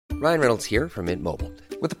Ryan Reynolds here from Mint Mobile.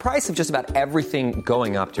 With the price of just about everything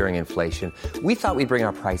going up during inflation, we thought we'd bring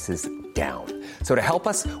our prices down. So to help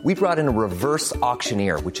us, we brought in a reverse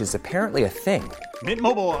auctioneer, which is apparently a thing. Mint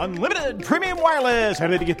Mobile Unlimited Premium Wireless. How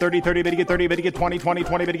to get 30, 30, bit to get 30, bit to get 20, 20,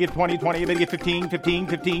 20, bit to get 20, 20, bit to get 15, 15,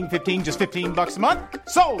 15, 15, just $15 a month?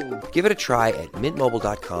 Sold! Give it a try at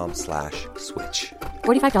mintmobile.com/switch.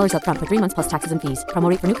 $45 up front for 3 months plus taxes and fees. Promo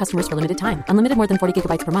rate for new customers for limited time. Unlimited more than 40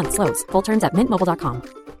 gigabytes per month. Slows full terms at mintmobile.com.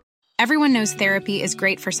 Everyone knows therapy is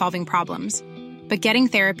great for solving problems. But getting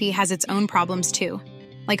therapy has its own problems too.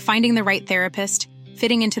 Like finding the right therapist,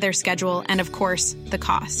 fitting into their schedule, and of course, the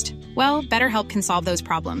cost. Well, BetterHelp can solve those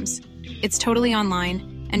problems. It's totally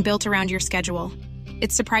online and built around your schedule.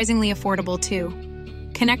 It's surprisingly affordable too.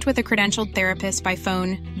 Connect with a credentialed therapist by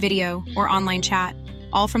phone, video, or online chat,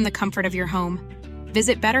 all from the comfort of your home.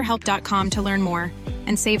 Visit BetterHelp.com to learn more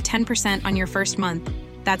and save 10% on your first month.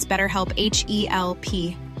 That's BetterHelp,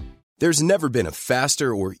 H-E-L-P. There's never been a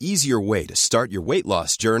faster or easier way to start your weight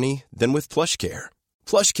loss journey than with PlushCare.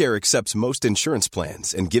 PlushCare accepts most insurance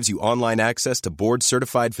plans and gives you online access to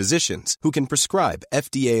board-certified physicians who can prescribe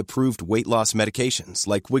FDA-approved weight loss medications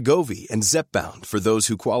like Wegovy and Zepbound for those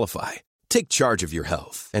who qualify. Take charge of your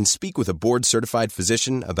health and speak with a board-certified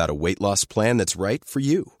physician about a weight loss plan that's right for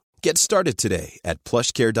you. Get started today at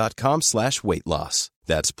plushcare.com/weight loss.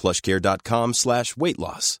 That's plushcare.com/weight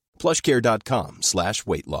loss.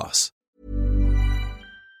 plushcare.com/weight loss.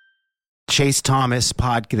 The Chase Thomas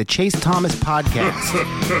podcast.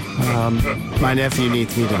 My nephew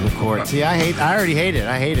needs me to record. See, I already hate it.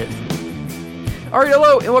 I hate it. All right,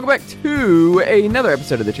 hello, and welcome back to another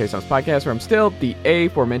episode of the Chase Thomas podcast, where I'm still the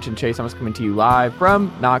aforementioned Chase Thomas, coming to you live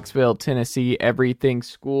from Knoxville, Tennessee, Everything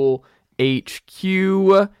School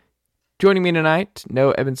HQ. Joining me tonight,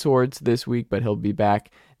 no Evan Swords this week, but he'll be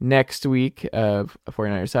back next week of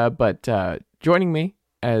 49ers Hub. But joining me,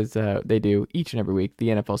 as they do each and every week,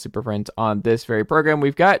 the NFL Super Friends on this very program,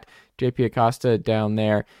 we've got JP Acosta down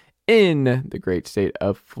there in the great state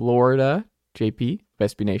of Florida. JP,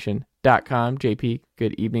 SBNation.com. JP,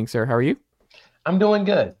 good evening, sir. How are you? I'm doing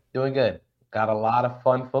good. Got a lot of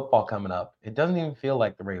fun football coming up. It doesn't even feel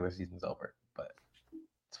like the regular season's over, but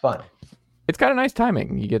it's fun. It's kind of nice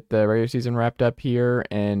timing. You get the regular season wrapped up here,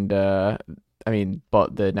 and but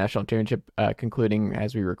the national championship concluding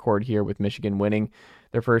as we record here, with Michigan winning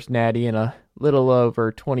their first natty in a little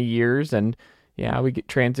over 20 years. And yeah, we get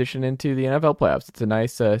transition into the NFL playoffs. It's a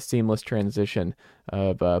nice seamless transition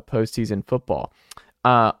of postseason football.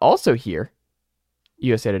 Also here,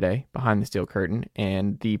 USA Today, Behind the Steel Curtain,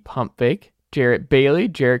 and the Pump Fake, Jarrett Bailey.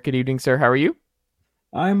 Jarrett, good evening, sir. How are you?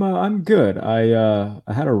 I'm good. I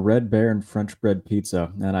had a Red Baron French bread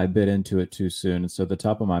pizza and I bit into it too soon, so the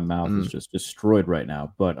top of my mouth is just destroyed right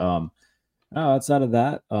now. But outside of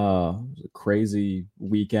that, it was a crazy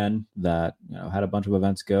weekend that had a bunch of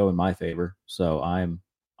events go in my favor. So I'm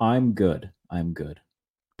good. I'm good.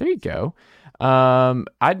 There you go.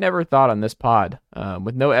 I'd never thought on this pod,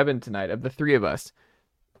 with no Evan tonight, of the three of us,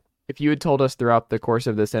 if you had told us throughout the course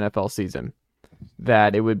of this NFL season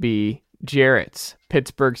that it would be Jarrett's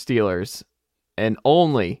Pittsburgh Steelers and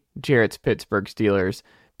only Jarrett's Pittsburgh Steelers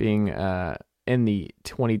being in the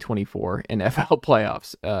 2024 NFL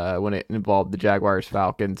playoffs when it involved the Jaguars,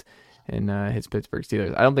 Falcons, and his Pittsburgh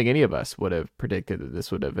Steelers. I don't think any of us would have predicted that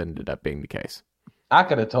this would have ended up being the case. I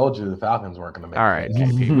could have told you the Falcons weren't going to make it. All right,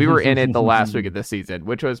 JP. We were in it the last week of the season,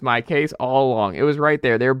 which was my case all along. It was right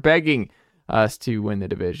there. They were begging us to win the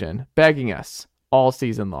division, begging us all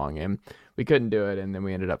season long, and we couldn't do it, and then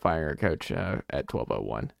we ended up firing our coach at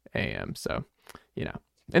 12:01 a.m. So,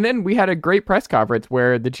 and then we had a great press conference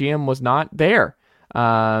where the GM was not there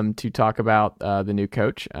to talk about the new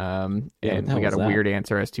coach, and we got a weird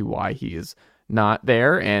answer as to why he is not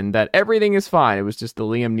there, and that everything is fine. It was just the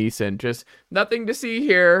Liam Neeson, just nothing to see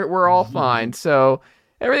here. We're all fine, so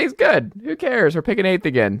everything's good. Who cares? We're picking 8th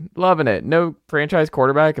again, loving it. No franchise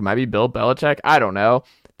quarterback. It might be Bill Belichick. I don't know.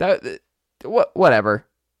 Whatever.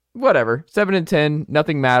 7-10,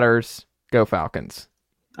 nothing matters. Go Falcons.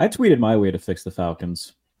 I tweeted my way to fix the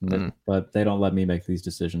Falcons, but they don't let me make these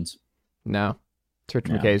decisions. No. It's Rich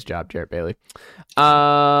McKay's job, Jarrett Bailey.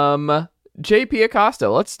 JP Acosta,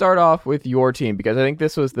 let's start off with your team, because I think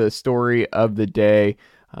this was the story of the day.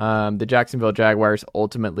 The Jacksonville Jaguars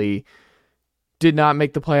ultimately did not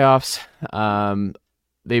make the playoffs.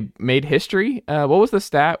 They made history. What was the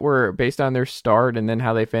stat where, based on their start and then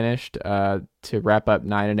how they finished to wrap up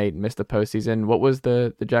 9-8 and miss the postseason? What was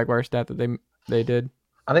the Jaguar stat that they did?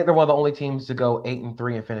 I think they're one of the only teams to go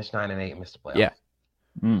 8-3 and finish 9-8 and miss the playoffs. Yeah.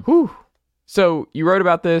 Whew. So you wrote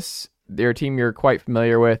about this. They're a team you're quite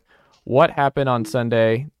familiar with. what happened on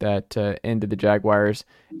Sunday that ended the Jaguars'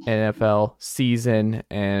 NFL season,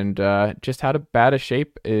 and just how bad a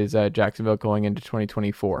shape is Jacksonville going into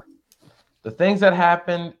 2024? The things that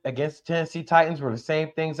happened against the Tennessee Titans were the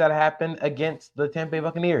same things that happened against the Tampa Bay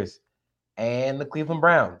Buccaneers and the Cleveland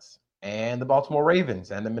Browns and the Baltimore Ravens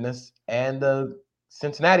and the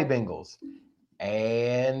Cincinnati Bengals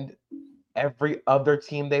and every other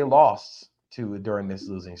team they lost to during this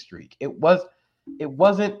losing streak. It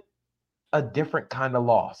wasn't a different kind of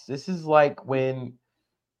loss. This is like when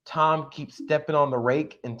Tom keeps stepping on the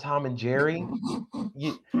rake in Tom and Jerry.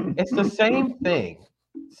 It's the same thing.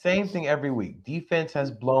 Same thing every week. Defense has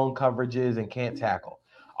blown coverages and can't tackle.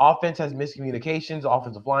 Offense has miscommunications.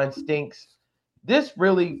 Offensive line stinks. This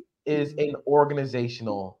really is an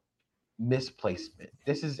organizational misplacement.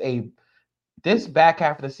 This back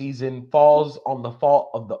half of the season falls on the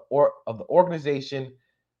fault of the organization,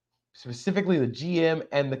 specifically the GM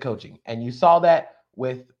and the coaching. And you saw that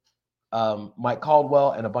with Mike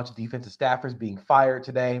Caldwell and a bunch of defensive staffers being fired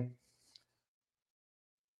today.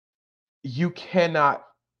 You cannot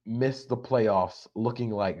miss the playoffs looking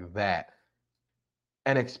like that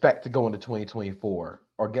and expect to go into 2024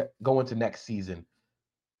 or go into next season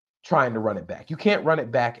trying to run it back. You can't run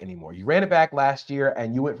it back anymore. You ran it back last year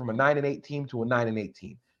and you went from a 9-8 team to a 9-8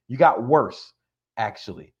 team. You got worse,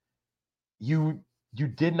 actually. You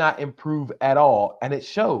did not improve at all, and it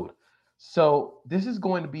showed. So this is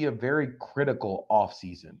going to be a very critical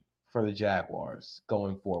offseason for the Jaguars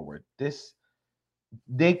going forward.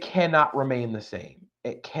 They cannot remain the same.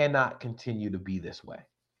 It cannot continue to be this way.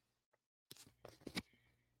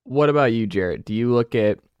 What about you, Jarrett? Do you look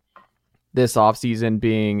at this offseason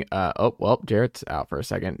being Jarrett's out for a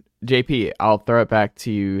second. JP, I'll throw it back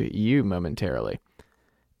to you momentarily.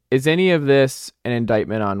 Is any of this an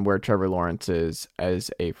indictment on where Trevor Lawrence is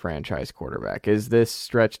as a franchise quarterback? Is this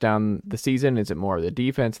stretch down the season? Is it more of the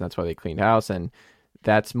defense, and that's why they cleaned house, and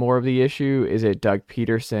that's more of the issue? Is it Doug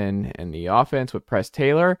Peterson and the offense with Press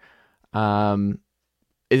Taylor?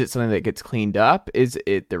 Is it something that gets cleaned up? Is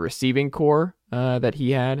it the receiving core that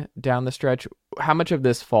he had down the stretch? How much of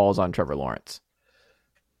this falls on Trevor Lawrence?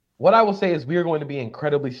 What I will say is we are going to be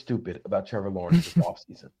incredibly stupid about Trevor Lawrence this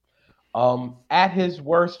offseason. At his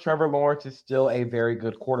worst, Trevor Lawrence is still a very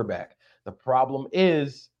good quarterback. The problem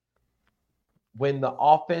is when the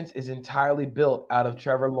offense is entirely built out of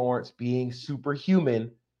Trevor Lawrence being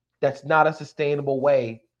superhuman, that's not a sustainable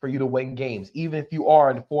way for you to win games, even if you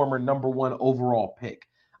are the former number one overall pick.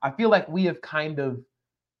 I feel like we've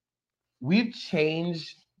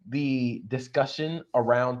changed the discussion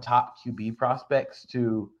around top QB prospects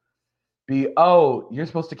to be, you're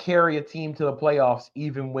supposed to carry a team to the playoffs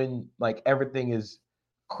even when like everything is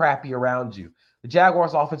crappy around you. The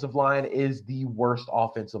Jaguars' offensive line is the worst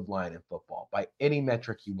offensive line in football by any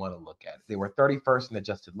metric you want to look at. They were 31st in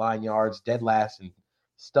adjusted line yards, dead last in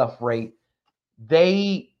stuff rate.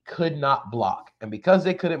 They could not block. And because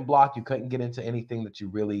they couldn't block, you couldn't get into anything that you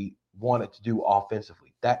really wanted to do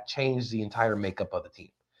offensively. That changed the entire makeup of the team.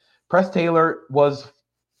 Press Taylor was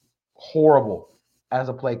horrible as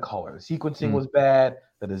a play caller. The sequencing was bad.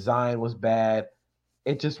 The design was bad.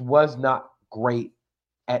 It just was not great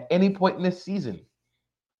at any point in this season.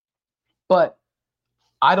 But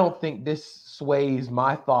I don't think this sways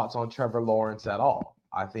my thoughts on Trevor Lawrence at all.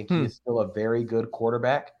 I think he is still a very good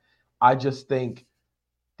quarterback. I just think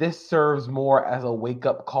this serves more as a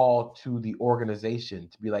wake-up call to the organization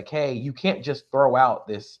to be like, hey, you can't just throw out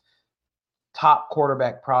this top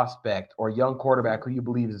quarterback prospect or young quarterback who you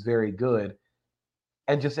believe is very good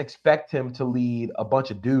and just expect him to lead a bunch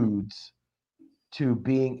of dudes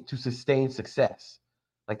to sustain success.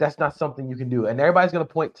 Like, that's not something you can do. And everybody's going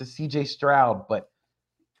to point to CJ Stroud, but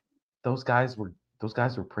those guys were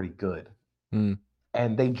pretty good.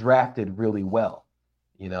 And they drafted really well,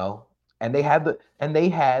 you know? And they had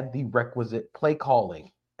the requisite play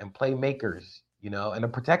calling and playmakers, you know, and the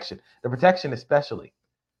protection especially.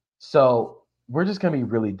 So we're just going to be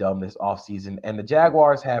really dumb this offseason. And the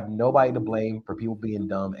Jaguars have nobody to blame for people being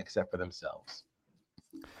dumb except for themselves.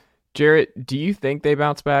 Jarrett, do you think they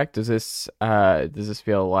bounce back? Does this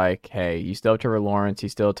feel like, hey, you still have Trevor Lawrence,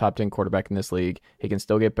 he's still a top 10 quarterback in this league, he can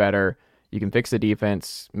still get better, you can fix the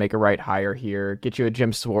defense, make a right hire here, get you a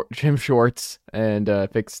Jim Schwartz and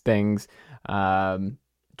fix things.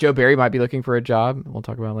 Joe Barry might be looking for a job. We'll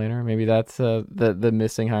talk about it later. Maybe that's the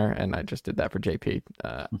missing hire, and I just did that for JP.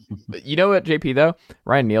 But you know what, JP, though?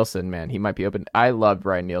 Ryan Nielsen, man, he might be open. I loved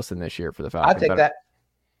Ryan Nielsen this year for the Falcons. I'll take that.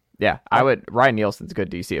 Yeah, Ryan Nielsen's a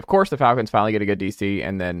good DC. Of course, the Falcons finally get a good DC,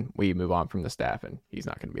 and then we move on from the staff, and he's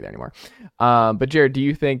not going to be there anymore. But Jared, do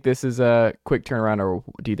you think this is a quick turnaround, or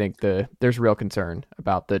do you think there's real concern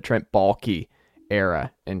about the Trent Baalke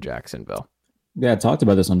era in Jacksonville? Yeah, I talked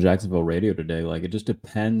about this on Jacksonville radio today. Like, it just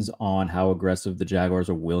depends on how aggressive the Jaguars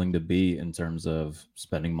are willing to be in terms of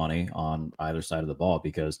spending money on either side of the ball,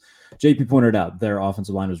 because JP pointed out their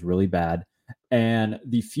offensive line was really bad. And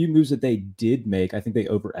the few moves that they did make, I think they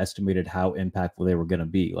overestimated how impactful they were going to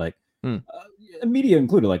be. Like, media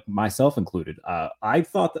included, like myself included. I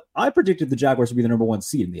predicted the Jaguars would be the number 1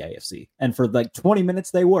 seed in the AFC. And for like 20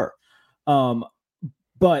 minutes, they were.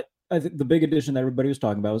 But I think the big addition that everybody was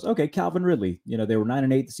talking about was, okay, Calvin Ridley. You know, they were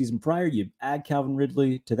 9-8 the season prior. You add Calvin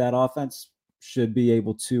Ridley to that offense, should be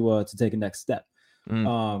able to take a next step.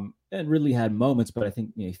 And Ridley had moments, but I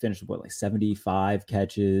think he finished with like 75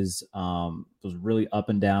 catches. It was really up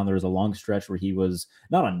and down. There was a long stretch where he was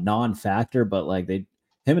not a non-factor, but like him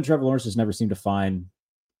and Trevor Lawrence just never seemed to find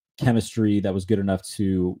chemistry that was good enough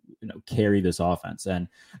to carry this offense. And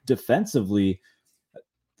defensively,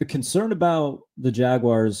 the concern about the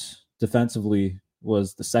Jaguars defensively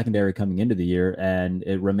was the secondary coming into the year, and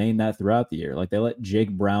it remained that throughout the year. Like, they let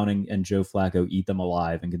Jake Browning and Joe Flacco eat them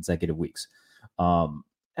alive in consecutive weeks.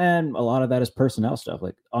 And a lot of that is personnel stuff.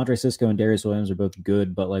 Like, Andre Sisco and Darius Williams are both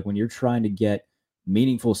good, but like when you're trying to get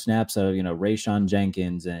meaningful snaps out of, Rayshon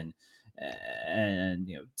Jenkins and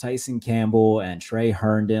Tyson Campbell and Trey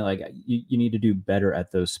Herndon, like you need to do better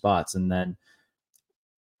at those spots. And then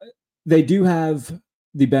they do have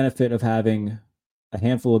the benefit of having a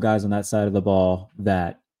handful of guys on that side of the ball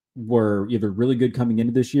that were either really good coming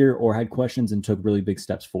into this year or had questions and took really big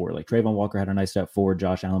steps forward. Like Trayvon Walker had a nice step forward.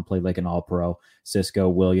 Josh Allen played like an all-pro. Cisco,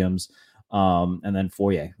 Williams, and then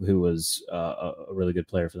Foye, who was a really good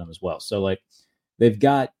player for them as well. So like they've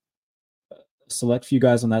got a select few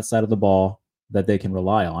guys on that side of the ball that they can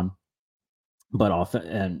rely on. But often,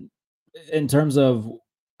 and in terms of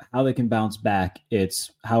how they can bounce back,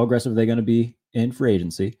 it's how aggressive are they going to be in free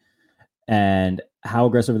agency, and how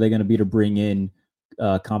aggressive are they going to be to bring in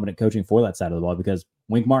competent coaching for that side of the ball, because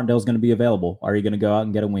Wink Martindale is going to be available. Are you going to go out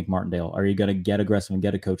and get a Wink Martindale? Are you going to get aggressive and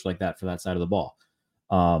get a coach like that for that side of the ball?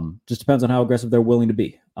 Just depends on how aggressive they're willing to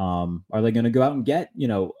be. Are they going to go out and get,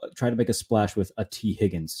 try to make a splash with a T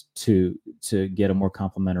Higgins to get a more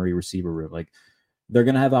complimentary receiver room? Like, they're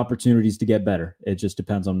going to have opportunities to get better. It just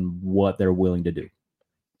depends on what they're willing to do.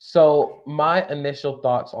 So my initial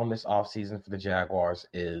thoughts on this offseason for the Jaguars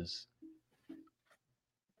is,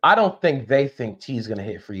 I don't think they think T is going to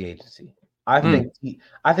hit free agency. I think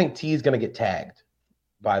T is going to get tagged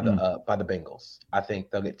by the Bengals. I think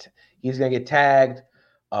he's going to get tagged.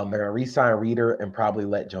 They're going to re-sign Reader and probably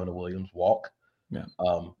let Jonah Williams walk. Yeah.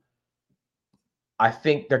 I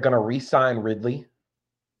think they're going to re-sign Ridley.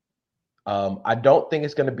 I don't think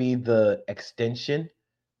it's going to be the extension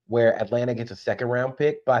where Atlanta gets a second-round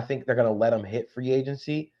pick, but I think they're going to let him hit free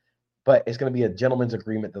agency. But it's going to be a gentleman's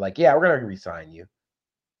agreement. They're like, yeah, we're going to re-sign you.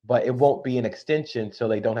 But it won't be an extension, so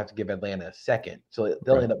they don't have to give Atlanta a second. So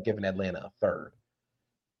they'll end up giving Atlanta a third.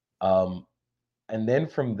 And then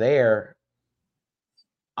from there,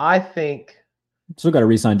 I think still got to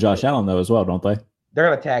re-sign Josh Allen though as well, don't they? They're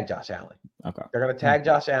going to tag Josh Allen. Okay. They're going to tag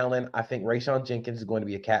Josh Allen. I think Rayshon Jenkins is going to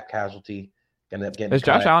be a cap casualty. Going to end up getting Has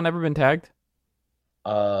cut. Josh Allen ever been tagged?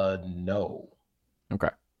 No. Okay.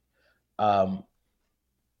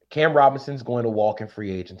 Cam Robinson's going to walk in free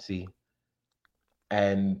agency.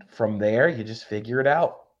 And from there, you just figure it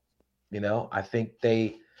out. I think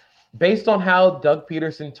based on how Doug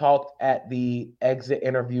Peterson talked at the exit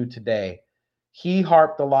interview today, he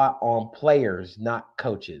harped a lot on players, not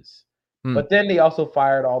coaches. But then they also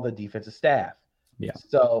fired all the defensive staff. Yeah.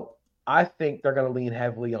 So I think they're going to lean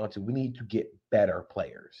heavily onto, we need to get better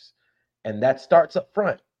players. And that starts up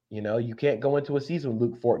front. You can't go into a season with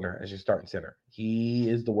Luke Fortner as your starting center. He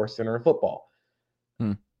is the worst center in football.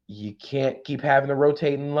 You can't keep having the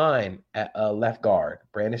rotating line at left guard.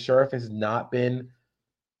 Brandon Scherf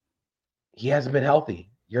he hasn't been healthy.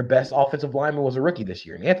 Your best offensive lineman was a rookie this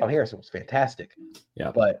year, and Anton Harrison was fantastic.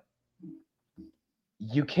 Yeah. But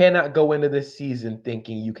you cannot go into this season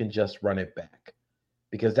thinking you can just run it back,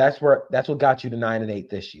 because that's what got you to 9-8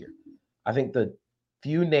 this year. I think the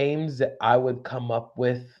few names that I would come up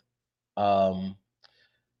with for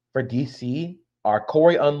DC are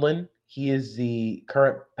Corey Unlin. He is the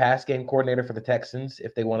current pass game coordinator for the Texans,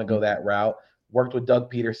 if they want to go that route. Worked with Doug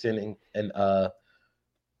Peterson in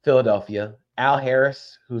Philadelphia. Al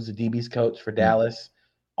Harris, who's the DB's coach for Dallas,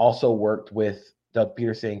 also worked with Doug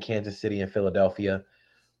Peterson in Kansas City and Philadelphia.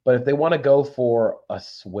 But if they want to go for a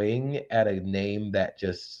swing at a name that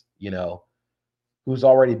just, who's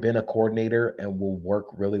already been a coordinator and will work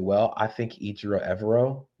really well, I think Ichiro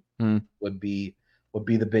Evero would be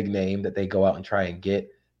the big name that they go out and try and get.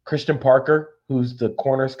 Christian Parker, who's the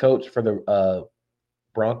corners coach for the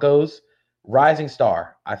Broncos, rising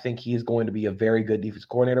star. I think he's going to be a very good defense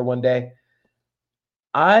coordinator one day.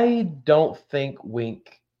 I don't think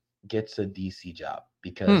Wink gets a DC job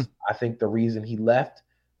because I think the reason he left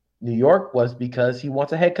New York was because he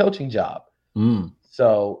wants a head coaching job.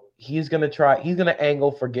 So he's going to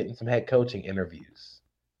angle for getting some head coaching interviews.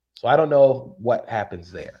 So I don't know what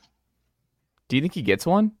happens there. Do you think he gets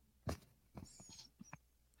one?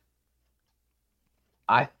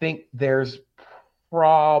 I think there's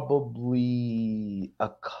probably a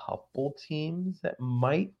couple teams that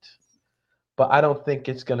might, but I don't think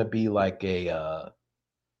it's going to be like I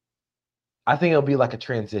think it'll be like a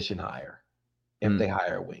transition hire if they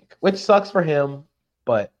hire Wink, which sucks for him,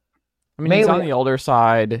 but I mean, he's on the older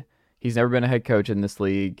side. He's never been a head coach in this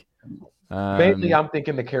league. Mainly, I'm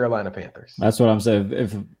thinking the Carolina Panthers. That's what I'm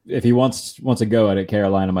saying. If he wants a go at it,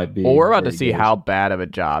 Carolina might be. Well, we're about to see how bad of a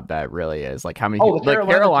job that really is. Like how many?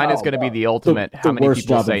 Carolina is going to be the ultimate. How many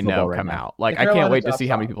people say no come out? Like I can't wait to see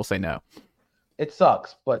how many people say no. It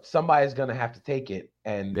sucks, but somebody's going to have to take it,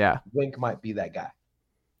 and Wink might be that guy.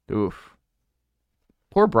 Oof.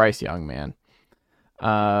 Poor Bryce Young, man.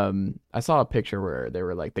 I saw a picture where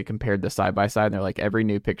they compared the side by side, and they're like every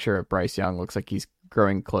new picture of Bryce Young looks like he's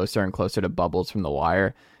growing closer and closer to Bubbles from The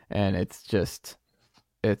Wire, and it's just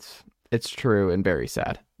it's true and very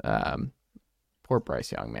sad. Poor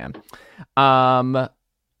Bryce Young, man.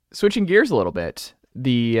 Switching gears a little bit,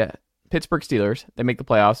 the Pittsburgh Steelers, they make the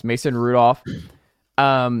playoffs. Mason Rudolph.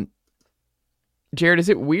 Jarrett, is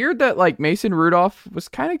it weird that like Mason Rudolph was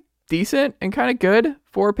kind of decent and kind of good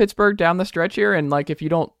for Pittsburgh down the stretch here, and like if you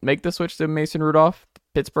don't make the switch to Mason Rudolph,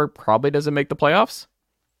 Pittsburgh probably doesn't make the playoffs?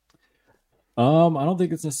 I don't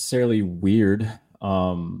think it's necessarily weird.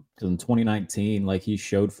 Because in 2019, like he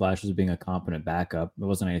showed flashes of being a competent backup. It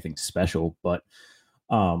wasn't anything special, but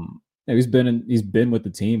he's been with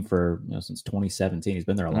the team for since 2017. He's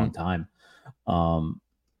been there a long time.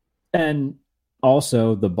 And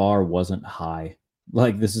also the bar wasn't high.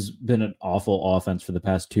 Like this has been an awful offense for the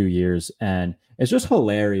past 2 years, and it's just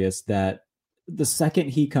hilarious that the second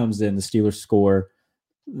he comes in, the Steelers score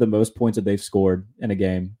the most points that they've scored in a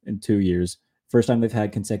game in 2 years. First time they've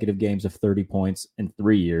had consecutive games of 30 points in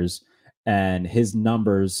 3 years. And his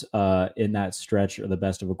numbers in that stretch are the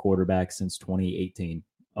best of a quarterback since 2018,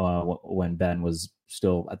 when Ben was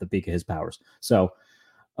still at the peak of his powers. So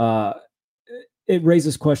it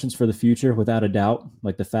raises questions for the future, without a doubt.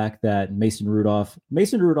 Like the fact that Mason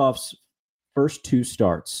Rudolph's first 2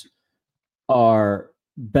 starts are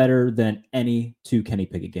better than any 2 Kenny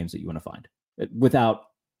Pickett games that you want to find, without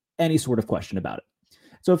any sort of question about it.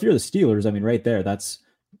 So if you're the Steelers, I mean, right there, that's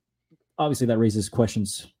obviously that raises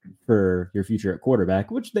questions for your future at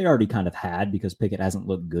quarterback, which they already kind of had because Pickett hasn't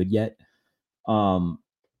looked good yet. And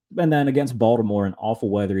then against Baltimore in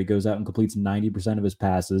awful weather, he goes out and completes 90% of his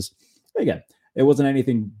passes. Again, it wasn't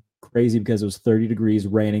anything crazy because it was 30 degrees,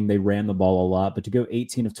 raining. They ran the ball a lot, but to go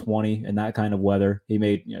 18 of 20 in that kind of weather, he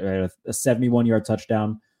made a 71-yard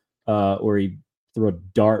touchdown, or he threw a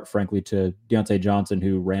dart, frankly, to Deontay Johnson,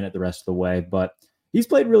 who ran it the rest of the way. But he's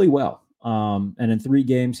played really well. And in 3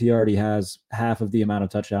 games, he already has half of the amount of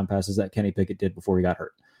touchdown passes that Kenny Pickett did before he got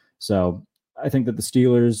hurt. So I think that the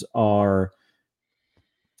Steelers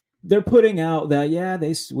they're putting out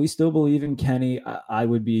that, we still believe in Kenny. I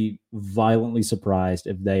would be violently surprised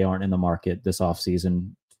if they aren't in the market this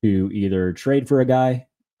offseason to either trade for a guy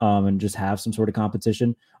and just have some sort of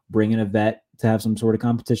competition, bring in a vet to have some sort of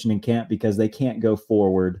competition in camp, because they can't go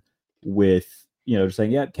forward with, just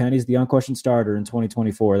saying, Kenny's the unquestioned starter in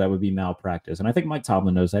 2024. That would be malpractice. And I think Mike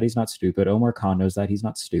Tomlin knows that. He's not stupid. Omar Khan knows that. He's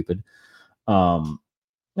not stupid.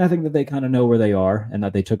 I think that they kind of know where they are and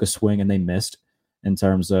that they took a swing and they missed in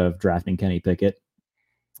terms of drafting Kenny Pickett.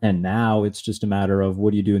 And now it's just a matter of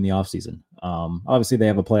what do you do in the offseason? Obviously, they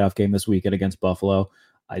have a playoff game this weekend against Buffalo.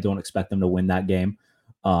 I don't expect them to win that game.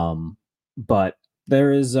 But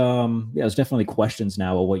there is, there's definitely questions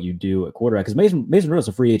now of what you do at quarterback, because Mason Rudolph's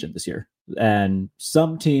a free agent this year, and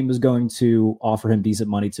some team is going to offer him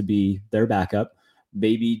decent money to be their backup,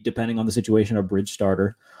 maybe depending on the situation, a bridge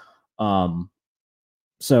starter.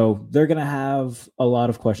 So they're going to have a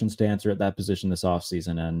lot of questions to answer at that position this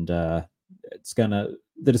offseason, and the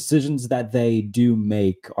decisions that they do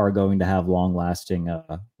make are going to have long-lasting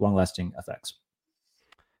effects.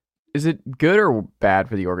 Is it good or bad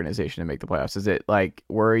for the organization to make the playoffs? Is it like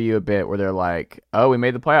worry you a bit where they're like, oh, we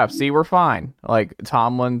made the playoffs. See, we're fine. Like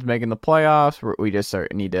Tomlin's making the playoffs. We just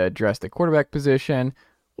need to address the quarterback position.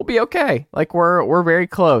 we'll be okay. Like we're very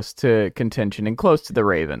close to contention and close to the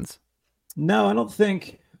Ravens. No, I don't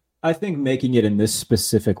think. I think making it in this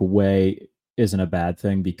specific way isn't a bad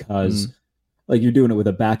thing because, like, you're doing it with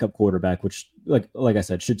a backup quarterback, which, like I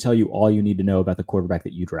said, should tell you all you need to know about the quarterback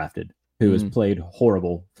that you drafted, who has played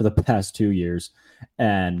horrible for the past 2 years.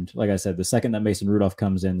 And like I said, the second that Mason Rudolph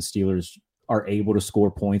comes in, the Steelers are able to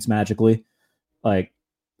score points magically. Like,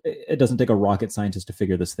 it doesn't take a rocket scientist to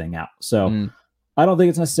figure this thing out. So I don't think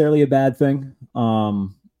it's necessarily a bad thing.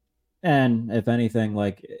 And if anything,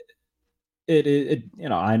 like it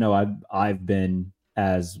I know I've been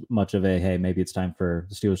as much of a, hey, maybe it's time for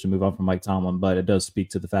the Steelers to move on from Mike Tomlin, but it does speak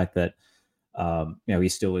to the fact that, he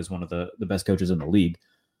still is one of the best coaches in the league.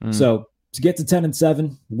 So to get to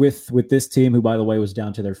 10-7 with this team, who, by the way, was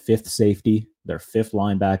down to their fifth safety, their fifth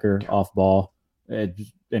linebacker off ball,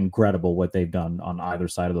 it's incredible what they've done on either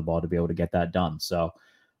side of the ball to be able to get that done. So,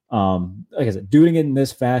 like I said, doing it in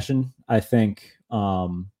this fashion, I think,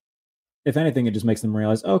 if anything, it just makes them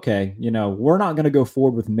realize, okay, we're not going to go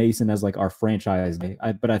forward with Mason as like our franchise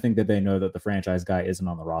guy, but I think that they know that the franchise guy isn't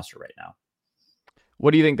on the roster right now.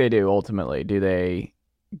 What do you think they do ultimately? Do they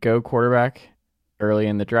go quarterback early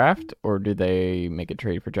in the draft, or do they make a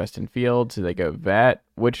trade for Justin Fields? Do they go vet?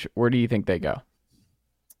 Where do you think they go?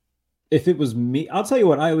 If it was me, I'll tell you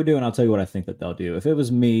what I would do, and I'll tell you what I think that they'll do. If it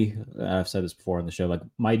was me, I've said this before on the show, like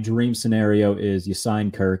my dream scenario is you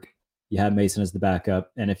sign Kirk, you have Mason as the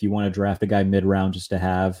backup, and if you want to draft a guy mid-round just to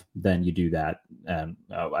have, then you do that.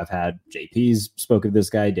 I've had JP's spoke of this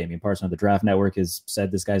guy. Damian Parson of the Draft Network has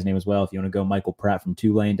said this guy's name as well. If you want to go Michael Pratt from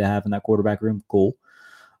Tulane to have in that quarterback room, cool.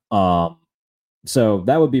 So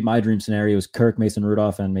that would be my dream scenario is Kirk, Mason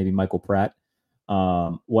Rudolph, and maybe Michael Pratt.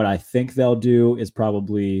 What I think they'll do is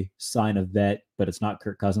probably sign a vet, but it's not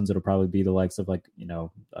Kirk Cousins. It'll probably be the likes of like,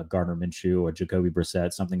 a Gardner Minshew or Jacoby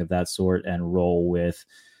Brissett, something of that sort, and roll with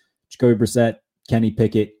Jacoby Brissett, Kenny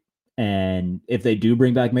Pickett. And if they do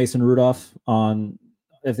bring back Mason Rudolph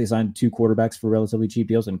if they sign two quarterbacks for relatively cheap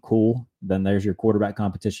deals, and cool, then there's your quarterback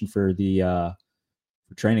competition for the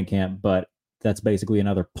for training camp. But that's basically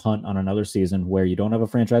another punt on another season where you don't have a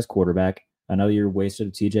franchise quarterback. Another year wasted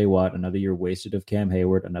of TJ Watt, another year wasted of Cam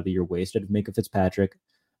Hayward, another year wasted of Minka Fitzpatrick,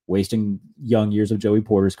 wasting young years of Joey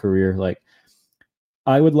Porter's career. Like,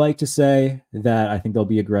 I would like to say that I think they'll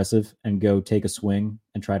be aggressive and go take a swing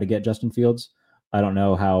and try to get Justin Fields. I don't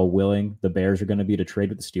know how willing the Bears are going to be to trade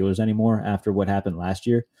with the Steelers anymore after what happened last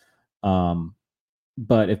year.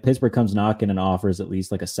 But if Pittsburgh comes knocking and offers at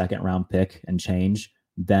least like a second round pick and change,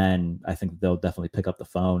 then I think they'll definitely pick up the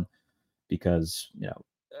phone because,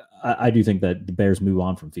 I do think that the Bears move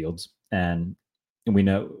on from Fields, and we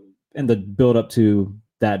know in the build up to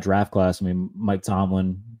that draft class, I mean, Mike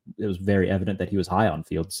Tomlin, it was very evident that he was high on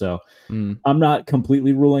Fields. So I'm not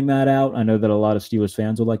completely ruling that out. I know that a lot of Steelers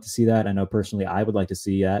fans would like to see that. I know personally I would like to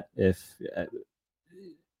see that if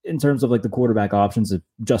in terms of like the quarterback options, if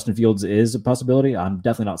Justin Fields is a possibility, I'm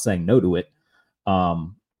definitely not saying no to it.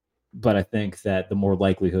 But I think that the more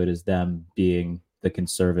likelihood is them being the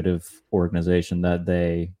conservative organization that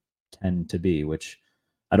they tend to be, which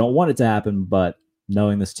I don't want it to happen, but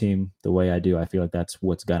knowing this team the way I do, I feel like that's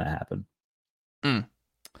what's going to happen.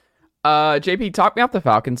 JP, talk me off the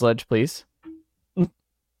Falcons ledge, please.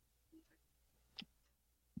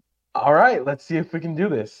 All right, let's see if we can do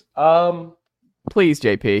this. Please,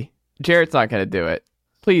 JP. Jarrett's not going to do it.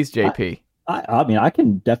 Please, JP. I mean, I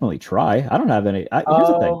can definitely try. I don't have any. Here's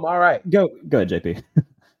the thing. All right. Go ahead, JP.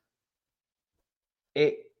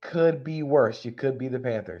 It could be worse. You could be the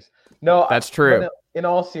Panthers. No, that's true. In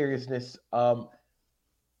all seriousness,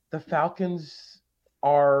 the Falcons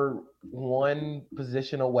are one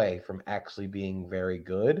position away from actually being very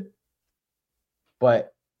good.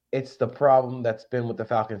 But it's the problem that's been with the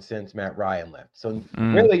Falcons since Matt Ryan left. So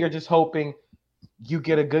really, you're just hoping you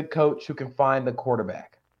get a good coach who can find the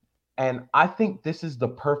quarterback. And I think this is the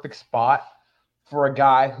perfect spot for a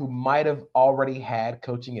guy who might have already had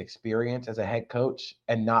coaching experience as a head coach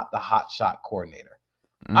and not the hotshot coordinator.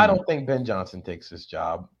 I don't think Ben Johnson takes this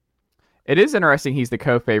job. It is interesting he's the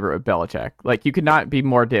co-favorite with Belichick. Like, you could not be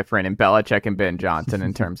more different in Belichick and Ben Johnson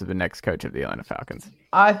in terms of the next coach of the Atlanta Falcons.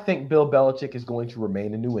 I think Bill Belichick is going to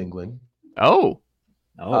remain in New England.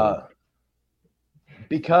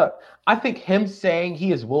 Because I think him saying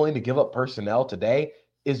he is willing to give up personnel today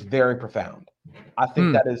is very profound. I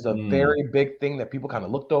think that is a very big thing that people kind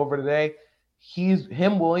of looked over today.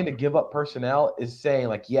 Him willing to give up personnel is saying,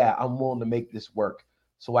 like, yeah, I'm willing to make this work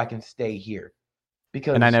so I can stay here.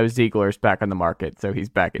 And I know Ziegler's back on the market, so he's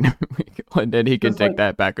back in New England, and he can take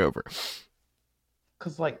that back over.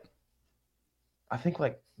 Because, I think,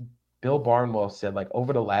 Bill Barnwell said,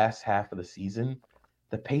 over the last half of the season,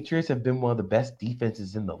 the Patriots have been one of the best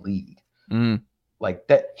defenses in the league. Mm. Like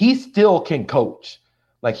that, he still can coach.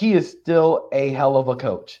 Like he is still a hell of a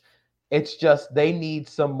coach. It's just they need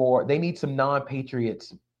some more. They need some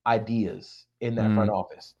non-Patriots ideas in that front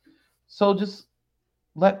office. So just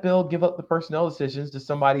let Bill give up the personnel decisions to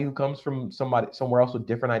somebody who comes from somewhere else with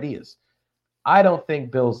different ideas. I don't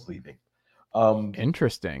think Bill's leaving.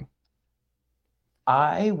 Interesting.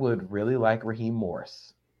 I would really like Raheem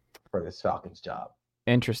Morris for this Falcons job.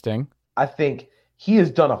 Interesting. I think he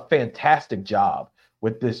has done a fantastic job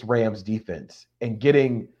with this Rams defense and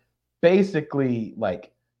getting basically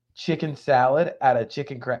like chicken salad out of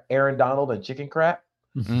chicken crap, Aaron Donald and chicken crap.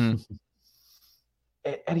 Mm-hmm.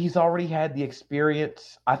 And he's already had the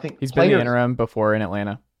experience. I think he's been the interim before in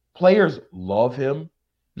Atlanta. Players love him.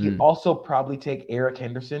 He'd also probably take Eric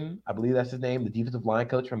Henderson. I believe that's his name, the defensive line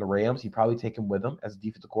coach from the Rams. He'd probably take him with him as a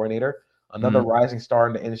defensive coordinator. Another rising star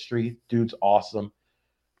in the industry. Dude's awesome.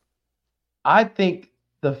 I think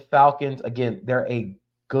the Falcons, again, they're a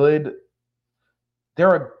good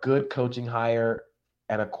coaching hire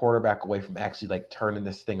and a quarterback away from actually like turning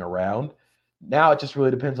this thing around. Now it just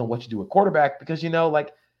really depends on what you do with quarterback because,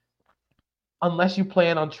 like, unless you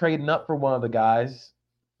plan on trading up for one of the guys,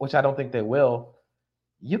 which I don't think they will,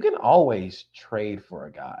 you can always trade for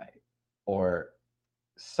a guy or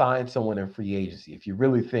sign someone in free agency if you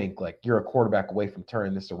really think like you're a quarterback away from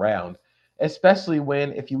turning this around, especially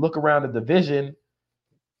when if you look around the division,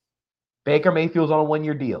 Baker Mayfield's on a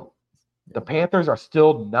 1-year deal. The Panthers are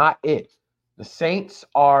still not it. The Saints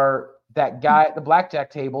are that guy at the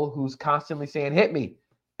blackjack table who's constantly saying, hit me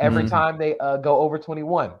every time they go over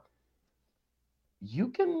 21. You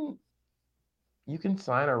can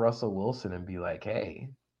sign a Russell Wilson and be like, hey,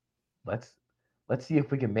 let's see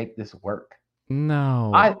if we can make this work.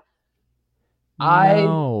 No. I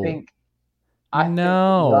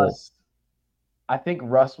think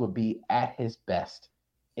Russ would be at his best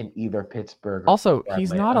in either Pittsburgh. Also,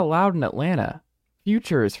 he's not allowed in Atlanta.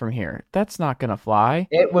 Future is from here. That's not gonna fly.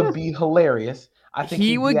 It would be hilarious. I think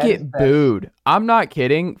he would get booed. I'm not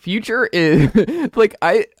kidding. Future is like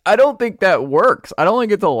I don't think that works. I don't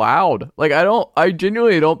think it's allowed. Like I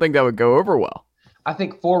genuinely don't think that would go over well. I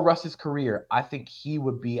think for Russ's career, I think he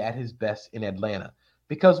would be at his best in Atlanta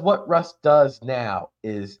because what Russ does now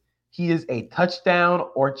is he is a touchdown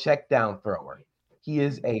or check down thrower. He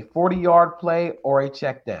is a 40-yard play or a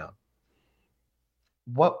check down.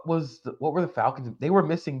 What were the Falcons? They were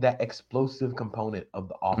missing that explosive component of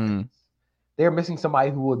the offense. They were missing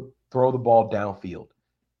somebody who would throw the ball downfield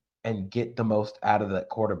and get the most out of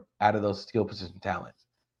those skill position talents.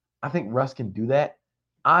 I think Russ can do that.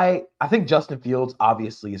 I think Justin Fields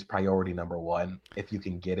obviously is priority number one if you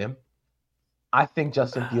can get him. I think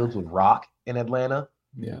Justin Fields would rock in Atlanta.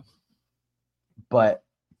 Yeah. But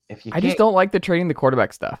if you I just don't like the trading the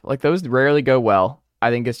quarterback stuff. Like those rarely go well. I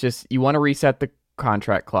think it's just you want to reset the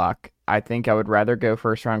contract clock. I think I would rather go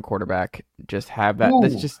first round quarterback. Just have that.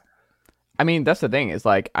 That's just. I mean, that's the thing is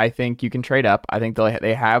like I think you can trade up. I think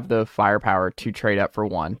they have the firepower to trade up for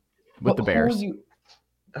one with the Bears.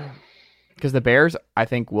 Because the Bears, I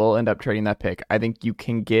think, will end up trading that pick. I think you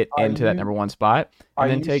can get into that number one spot and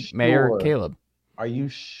then take Mayer Caleb. Are you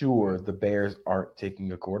sure the Bears aren't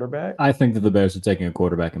taking a quarterback? I think that the Bears are taking a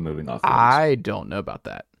quarterback and moving off. I don't know about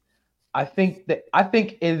that. I think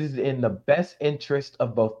it is in the best interest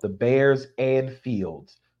of both the Bears and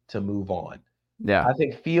Fields to move on. Yeah. I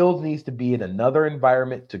think Fields needs to be in another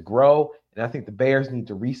environment to grow, and I think the Bears need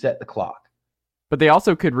to reset the clock. But they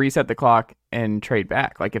also could reset the clock and trade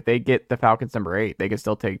back. Like if they get the Falcons number 8, they could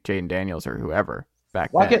still take Jaden Daniels or whoever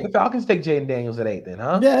back. Why can't the Falcons take Jaden Daniels at 8 then,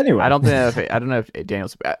 huh? Yeah. Anyway, I don't know if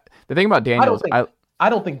Daniels. The thing about Daniels, I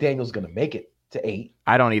don't think Daniels going to make it to 8.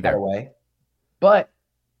 I don't either. By the way, but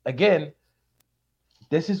again,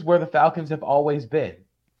 this is where the Falcons have always been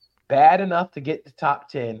bad enough to get to top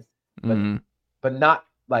 10, but not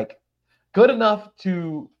like good enough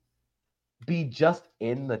to be just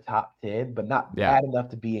in the top 10, but not bad enough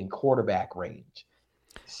to be in quarterback range.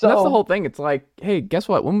 So that's the whole thing. It's like, hey, guess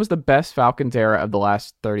what? When was the best Falcons era of the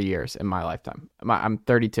last 30 years in my lifetime? I'm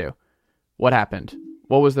 32. What happened?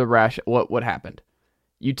 What was the what happened?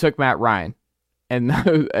 You took Matt Ryan and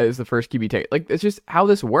as the first QB take. Like, it's just how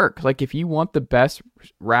this works. Like, if you want the best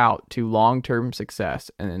route to long-term success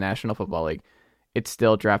in the National Football League, it's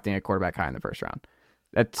still drafting a quarterback high in the first round.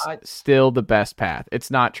 That's still the best path.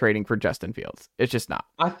 It's not trading for Justin Fields. It's just not.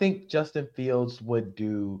 I think Justin Fields would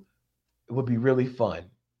be really fun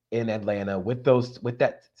in Atlanta with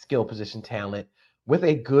that skill position talent, with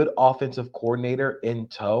a good offensive coordinator in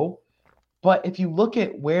tow. But if you look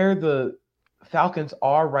at where the Falcons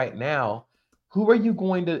are right now, who are you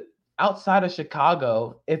going to outside of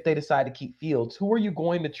Chicago, if they decide to keep Fields, who are you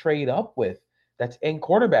going to trade up with that's in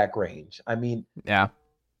quarterback range? I mean, Yeah.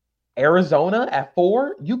 Arizona at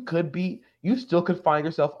 4, you still could find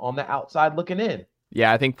yourself on the outside looking in.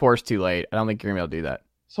 Yeah, I think 4's too late. I don't think you're going to be able to do that.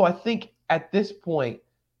 So I think at this point,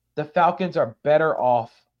 the Falcons are better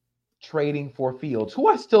off trading for Fields, who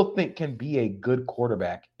I still think can be a good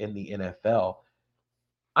quarterback in the NFL.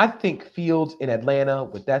 I think Fields in Atlanta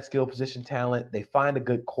with that skill position talent, they find a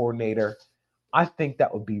good coordinator. I think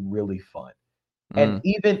that would be really fun. And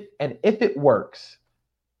if it works,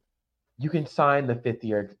 you can sign the 5th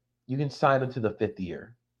year. You can sign him to the 5th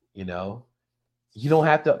year, You don't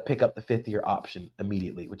have to pick up the 5th year option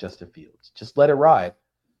immediately with Justin Fields. Just let it ride.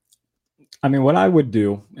 I mean, what I would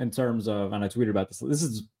do in terms of, and I tweeted about this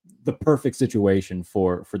is the perfect situation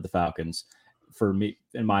for the Falcons, for me,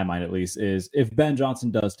 in my mind at least, is if Ben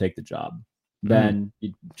Johnson does take the job, then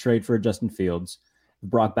you trade for Justin Fields. If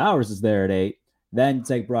Brock Bowers is there at 8, then you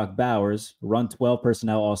take Brock Bowers, run 12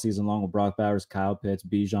 personnel all season long with Brock Bowers, Kyle Pitts,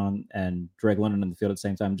 Bijan, and Drake London in the field at the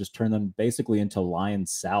same time. Just turn them basically into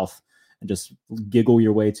Lions South and just giggle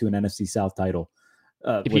your way to an NFC South title.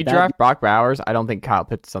 If you draft Brock Bowers, I don't think Kyle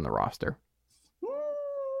Pitts is on the roster.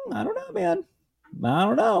 I don't know, man. I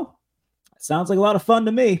don't know. It sounds like a lot of fun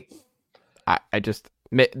to me.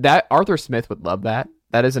 That Arthur Smith would love that.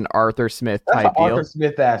 That is an Arthur Smith type deal. Arthur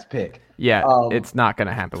Smith ass pick. Yeah, it's not going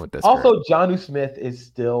to happen with this. Also, Jonnu Smith is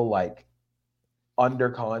still like under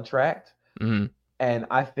contract, and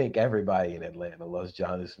I think everybody in Atlanta loves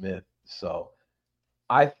Jonnu Smith. So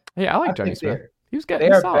I like Jonnu Smith. He was good. They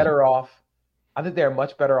are better off. I think they're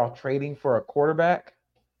much better off trading for a quarterback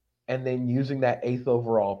and then using that 8th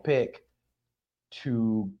overall pick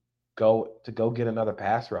to go get another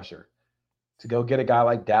pass rusher, to go get a guy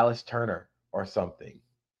like Dallas Turner or something.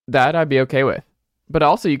 That I'd be okay with. But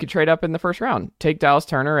also you could trade up in the first round. Take Dallas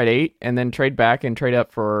Turner at 8 and then trade back and trade up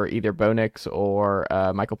for either Bo Nix or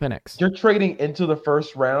Michael Penix. You're trading into the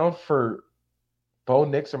first round for Bo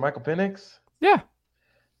Nix or Michael Penix? Yeah.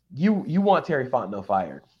 You want Terry Fontenot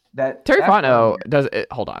fired. Terry Fontenot does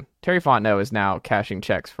it. Hold on. Terry Fontenot is now cashing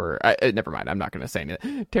checks for. Never mind. I'm not going to say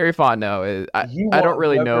anything. Terry Fontenot is. I don't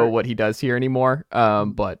really know what he does here anymore.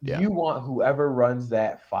 But yeah. You want whoever runs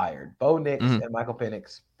that fired. Bo Nix and Michael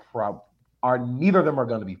Penix neither of them are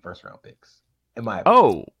going to be first round picks. In my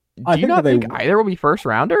opinion. Do you not think either will be first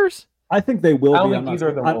rounders? I think they will be. I don't think either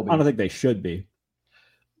of them will be. I don't think they should be.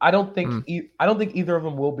 I don't think either of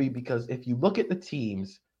them will be, because if you look at the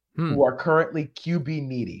teams who are currently QB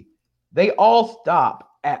needy, they all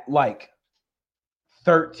stop at like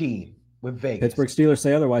 13 with Vegas. Pittsburgh Steelers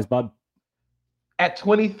say otherwise, Bob. At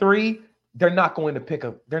 23, they're not going to pick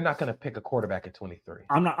a quarterback at 23.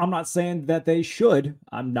 I'm not saying that they should.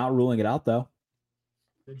 I'm not ruling it out though.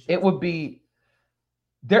 There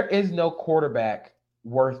is no quarterback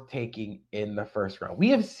worth taking in the first round. We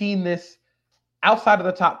have seen this outside of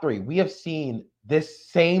the top 3. We have seen this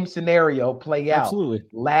same scenario play out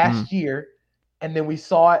last year. And then we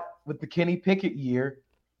saw it with the Kenny Pickett year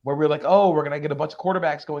where we're like, oh, we're going to get a bunch of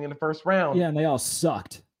quarterbacks going in the first round. Yeah, and they all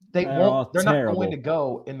sucked. They're not going to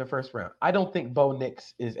go in the first round. I don't think Bo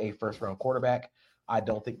Nix is a first-round quarterback. I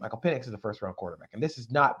don't think Michael Penix is a first-round quarterback. And this is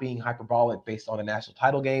not being hyperbolic based on a national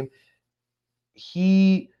title game.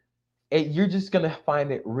 You're just going to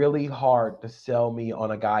find it really hard to sell me on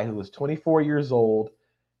a guy who is 24 years old,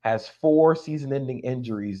 has 4 season-ending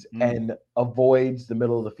injuries, and avoids the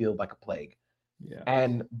middle of the field like a plague. Yeah.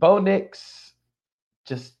 And Bo Nix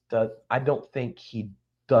I don't think he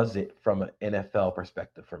does it from an NFL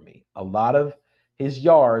perspective for me. A lot of his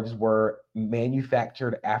yards were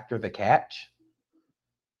manufactured after the catch.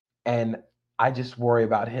 And I just worry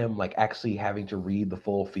about him like actually having to read the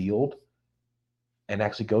full field and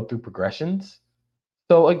actually go through progressions.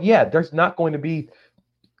 So there's not going to be,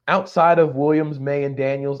 outside of Williams, May, and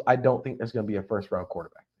Daniels, I don't think there's going to be a first-round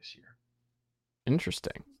quarterback this year.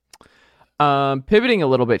 Interesting. Pivoting a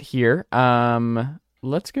little bit here,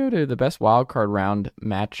 let's go to the best wildcard round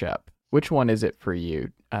matchup. Which one is it for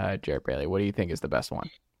you, Jarrett Bailey? What do you think is the best one?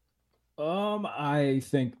 I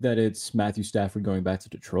think that it's Matthew Stafford going back to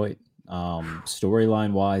Detroit.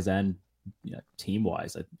 Storyline-wise and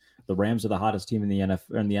team-wise. The Rams are the hottest team in the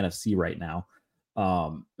NFC right now.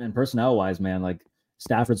 And personnel-wise, man, like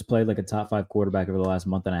Stafford's played like a top 5 quarterback over the last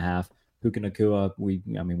month and a half. Puka Nacua, we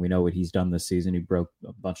know what he's done this season. He broke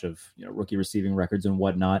a bunch of rookie receiving records and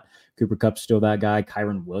whatnot. Cooper Kupp's still that guy.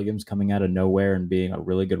 Kyron Williams coming out of nowhere and being a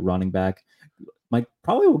really good running back. Mike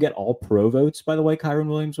probably will get all pro votes, by the way. Kyron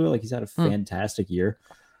Williams will. Like, he's had a fantastic year.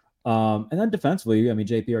 And then defensively,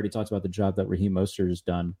 JP already talked about the job that Raheem Mostert has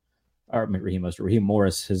done. or Raheem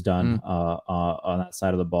Morris has done on that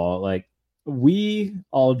side of the ball. Like, we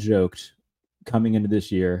all joked coming into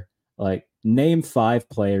this year, like, name 5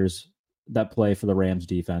 players that play for the Rams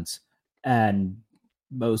defense, and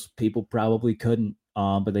most people probably couldn't.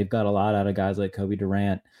 But they've got a lot out of guys like Kobe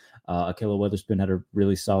Durant. Akilla Witherspoon had a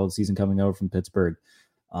really solid season coming over from Pittsburgh.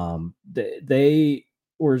 They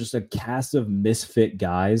were just a cast of misfit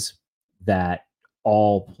guys that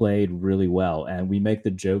all played really well. And we make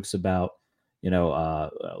the jokes about,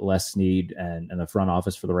 Les Snead and the front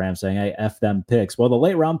office for the Rams saying, hey, F them picks. Well, the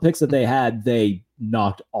late round picks that they had, they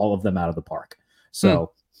knocked all of them out of the park.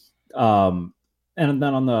 So, and then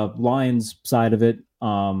on the Lions side of it,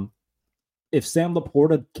 if Sam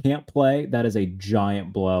Laporta can't play, that is a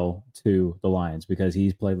giant blow to the Lions because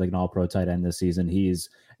he's played like an all-pro tight end this season. He's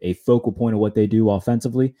a focal point of what they do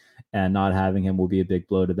offensively, and not having him will be a big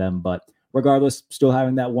blow to them. But regardless, still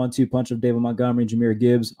having that 1-2 punch of David Montgomery, Jahmyr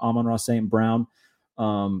Gibbs, Amon-Ra St. Brown,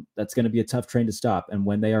 that's going to be a tough train to stop. And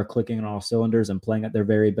when they are clicking on all cylinders and playing at their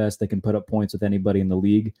very best, they can put up points with anybody in the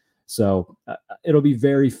league. So it'll be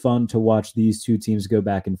very fun to watch these two teams go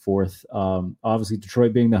back and forth. Obviously,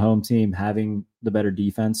 Detroit being the home team, having the better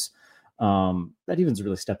defense. That defense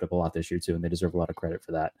really stepped up a lot this year, too, and they deserve a lot of credit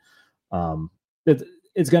for that.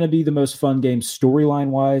 It's going to be the most fun game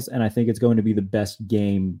storyline-wise, and I think it's going to be the best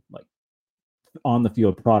game like on the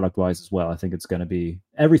field product-wise as well. I think it's going to be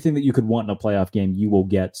everything that you could want in a playoff game you will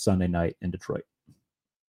get Sunday night in Detroit.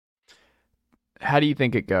 How do you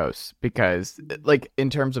think it goes? Because, like, in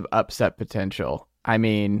terms of upset potential, I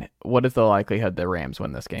mean, what is the likelihood the Rams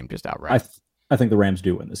win this game just outright? I think the Rams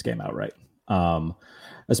do win this game outright,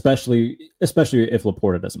 especially if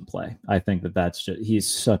Laporta doesn't play. I think he's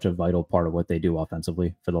such a vital part of what they do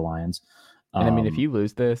offensively for the Lions. And I mean, if you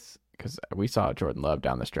lose this, because we saw Jordan Love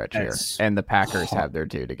down the stretch here, and the Packers have their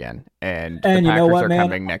dude again, and the Packers are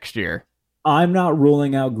coming next year. I'm not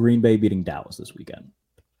ruling out Green Bay beating Dallas this weekend.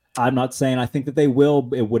 I'm not saying I think that they will.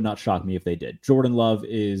 It would not shock me if they did. Jordan Love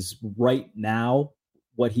is right now,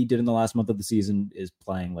 what he did in the last month of the season is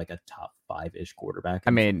playing like a top 5-ish quarterback.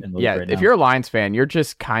 I mean, if you're a Lions fan, you're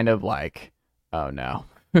just kind of like, oh no.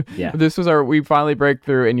 Yeah. We finally break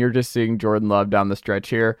through, and you're just seeing Jordan Love down the stretch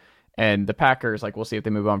here. And the Packers, like, we'll see if they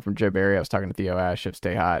move on from Joe Barry. I was talking to Theo Ash of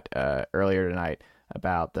Stay Hot earlier tonight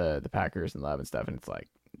about the Packers and Love and stuff, and it's like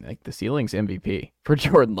the ceiling's MVP for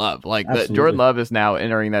Jordan Love. Like, Jordan Love is now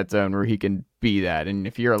entering that zone where he can be that. And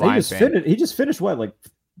if you're a Lions fan, he just finished what, like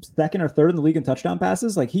second or third in the league in touchdown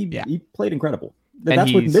passes. Like he played incredible.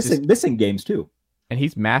 That's with missing games too. And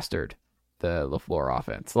he's mastered the LaFleur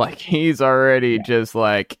offense. Like, he's already just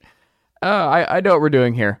like, oh, I know what we're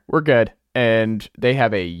doing here. We're good. And they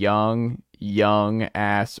have a young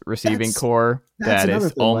ass receiving core that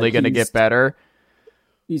is only going to get better.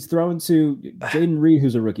 He's throwing to Jaden Reed,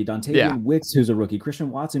 who's a rookie, Dontavian Wicks, who's a rookie,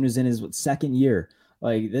 Christian Watson, who's in his second year.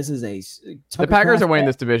 Like, this is the Packers are winning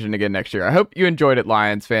this division again next year. I hope you enjoyed it,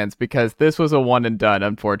 Lions fans, because this was a one and done,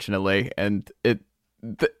 unfortunately, and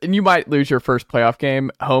you might lose your first home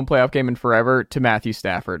playoff game in forever to Matthew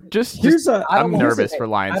Stafford. I'm nervous for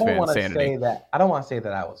Lions fans' sanity. I don't want to say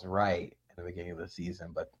that I was right in the beginning of the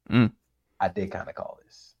season, but I did kind of call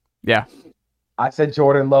this. Yeah, I said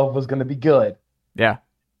Jordan Love was going to be good. Yeah.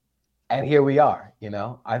 And here we are,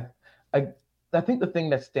 I think the thing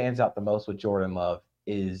that stands out the most with Jordan Love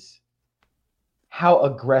is how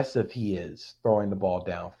aggressive he is throwing the ball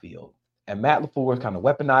downfield. And Matt LaFleur kind of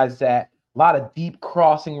weaponized that. A lot of deep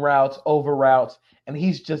crossing routes, over routes, and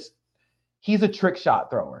he's a trick shot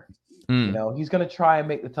thrower. He's going to try and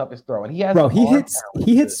make the toughest throw. And he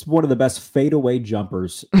hits one of the best fadeaway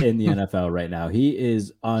jumpers in the NFL right now. He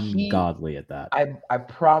is ungodly at that. I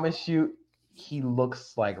promise you, he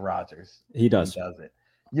looks like Rodgers. He does. He does it.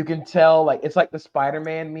 You can tell, like, it's like the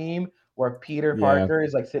Spider-Man meme where Peter Parker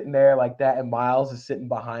is like sitting there like that and Miles is sitting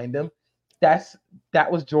behind him.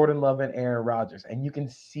 That was Jordan Love and Aaron Rodgers. And you can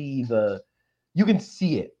see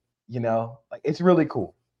it, like, it's really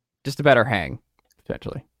cool. Just a better hang,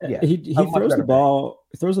 potentially. Yeah. He throws the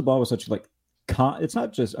ball with such like, it's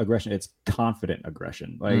not just aggression, it's confident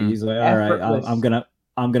aggression. Like he's like, all right,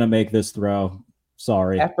 I'm going to make this throw.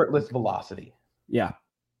 Sorry. Effortless velocity. Yeah.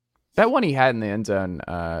 That one he had in the end zone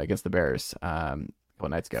against the Bears a couple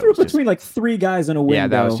nights ago. Threw between like three guys in a window. Yeah,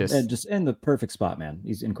 that was just in the perfect spot, man.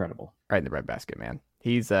 He's incredible. Right in the red basket, man.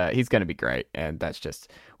 He's going to be great. And that's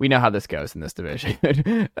just, we know how this goes in this division.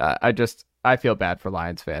 I feel bad for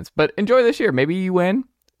Lions fans. But enjoy this year. Maybe you win.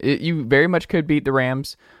 You very much could beat the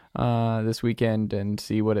Rams this weekend and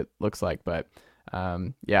see what it looks like. But I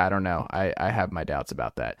don't know. I have my doubts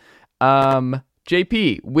about that.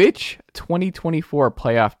 JP, which 2024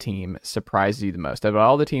 playoff team surprised you the most? Of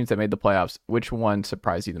all the teams that made the playoffs, which one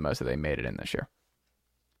surprised you the most that they made it in this year?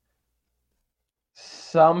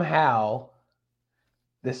 Somehow,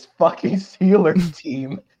 this fucking Steelers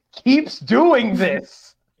team keeps doing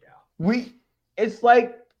this. It's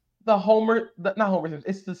like not Homer Simpson.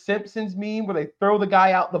 It's the Simpsons meme where they throw the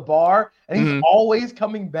guy out the bar and he's always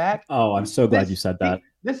coming back. Oh, I'm so glad you said that.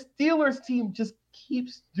 The Steelers team just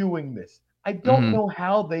keeps doing this. I don't know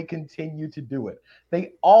how they continue to do it.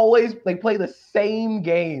 They play the same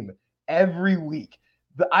game every week.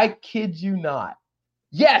 I kid you not.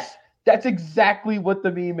 Yes, that's exactly what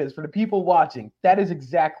the meme is. For the people watching, that is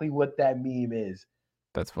exactly what that meme is.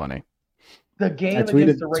 That's funny. The game I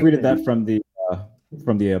tweeted that from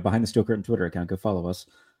the Behind the Steel Curtain Twitter account. Go follow us.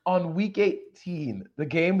 On week 18, the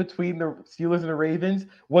game between the Steelers and the Ravens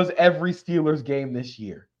was every Steelers game this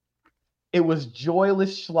year. It was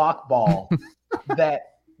joyless schlock ball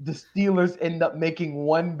that the Steelers end up making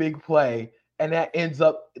one big play, and that ends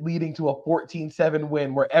up leading to a 14-7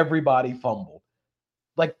 win where everybody fumbled.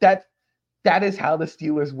 Like that is how the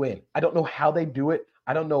Steelers win. I don't know how they do it.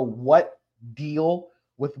 I don't know what deal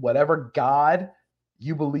with whatever God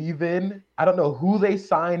you believe in. I don't know who they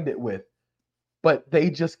signed it with, but they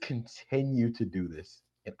just continue to do this,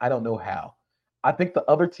 and I don't know how. I think the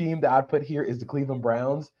other team that I'd put here is the Cleveland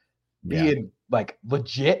Browns. Being like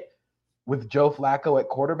legit with Joe Flacco at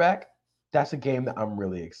quarterback, that's a game that I'm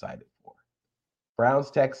really excited for. Browns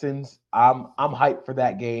Texans, I'm hyped for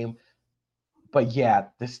that game. But yeah,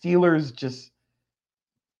 the Steelers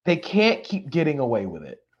they can't keep getting away with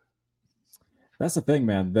it. That's the thing,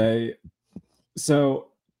 man. So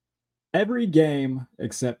every game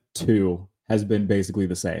except 2 has been basically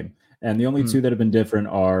the same. And the only 2 that have been different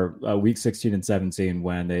are week 16 and 17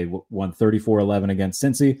 when they won 34-11 against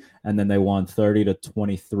Cincy, and then they won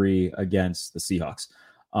 30-23 against the Seahawks.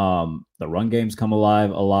 The run game's come alive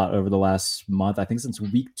a lot over the last month. I think since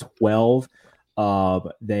week 12,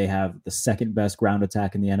 they have the second best ground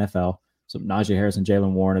attack in the NFL. So Najee Harris and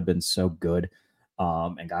Jalen Warren have been so good.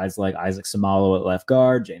 And guys like Isaac Samalo at left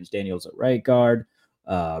guard, James Daniels at right guard,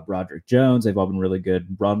 Broderick Jones, they've all been really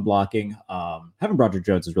good run blocking. Having Broderick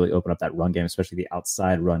Jones has really opened up that run game, especially the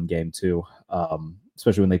outside run game too,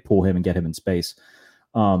 especially when they pull him and get him in space.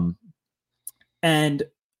 And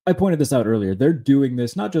I pointed this out earlier. They're doing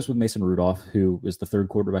this not just with Mason Rudolph, who is the third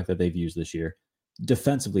quarterback that they've used this year.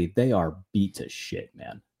 Defensively, they are beat to shit,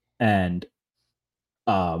 man. And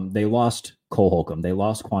they lost Cole Holcomb. They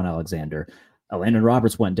lost Quan Alexander. Landon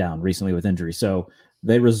Roberts went down recently with injury. So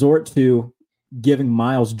they resort to giving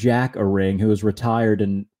Miles Jack a ring, who is retired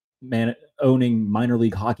and owning minor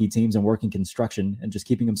league hockey teams and working construction and just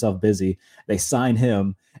keeping himself busy. They sign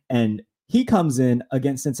him, and he comes in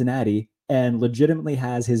against Cincinnati and legitimately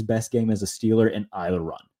has his best game as a Steeler in either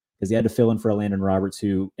run, because he had to fill in for Landon Roberts,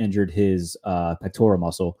 who injured his pectoral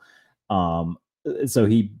muscle. So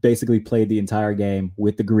he basically played the entire game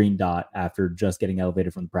with the green dot after just getting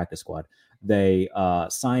elevated from the practice squad. They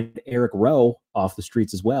signed Eric Rowe off the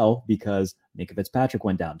streets as well because Minka Fitzpatrick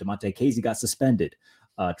went down. DeMonte Casey got suspended.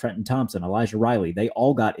 Trenton Thompson, Elijah Riley, they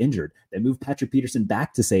all got injured. They moved Patrick Peterson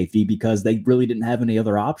back to safety because they really didn't have any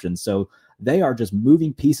other options. So they are just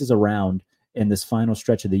moving pieces around in this final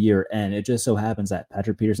stretch of the year. And it just so happens that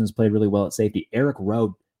Patrick Peterson's played really well at safety. Eric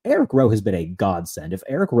Rowe has been a godsend. If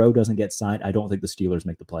Eric Rowe doesn't get signed, I don't think the Steelers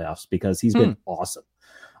make the playoffs because he's been awesome.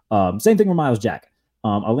 Same thing with Miles Jack.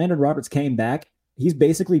 Landon Roberts came back. He's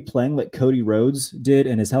basically playing like Cody Rhodes did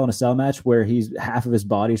in his Hell in a Cell match, where he's half of his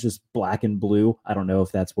body is just black and blue. I don't know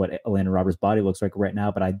if that's what Landon Roberts' body looks like right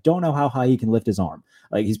now, but I don't know how high he can lift his arm.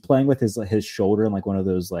 Like, he's playing with his shoulder and like one of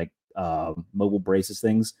those like mobile braces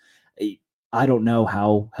things. I don't know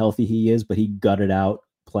how healthy he is, but he gutted out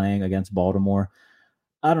playing against Baltimore.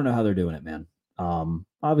 I don't know how they're doing it, man.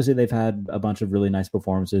 Obviously, they've had a bunch of really nice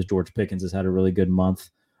performances. George Pickens has had a really good month.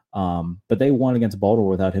 But they won against Baltimore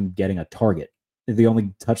without him getting a target. The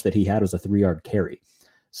only touch that he had was a 3-yard carry.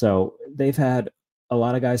 So they've had a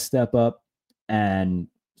lot of guys step up, and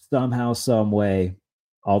somehow, some way,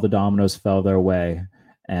 all the dominoes fell their way.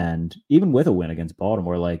 And even with a win against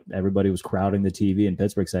Baltimore, like, everybody was crowding the TV in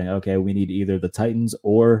Pittsburgh saying, okay, we need either the Titans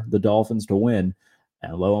or the Dolphins to win.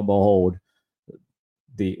 And lo and behold,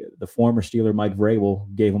 the former Steeler Mike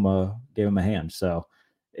Vrabel gave him a hand. So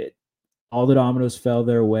all the dominoes fell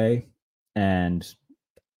their way. And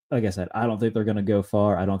like I said, I don't think they're going to go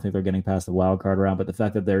far. I don't think they're getting past the wild card round, but the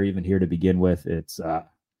fact that they're even here to begin with, it's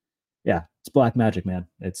black magic, man.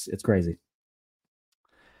 It's crazy.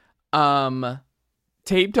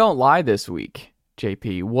 Tape don't lie this week,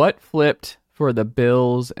 JP. What flipped For the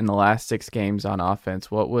Bills in the last 6 games on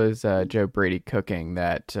offense, what was Joe Brady cooking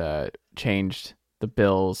that changed the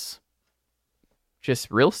Bills'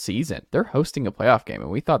 just real season? They're hosting a playoff game,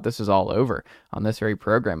 and we thought this was all over on this very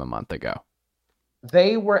program a month ago.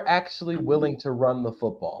 They were actually willing to run the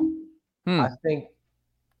football. I think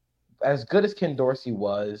as good as Ken Dorsey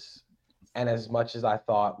was, and as much as I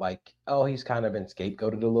thought, like, oh, he's kind of been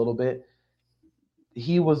scapegoated a little bit,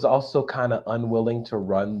 he was also kind of unwilling to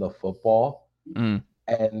run the football.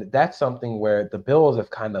 And that's something where the Bills have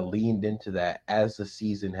kind of leaned into that as the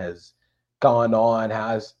season has gone on,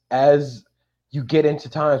 as you get into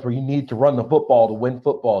times where you need to run the football to win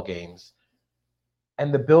football games.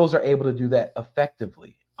 And the Bills are able to do that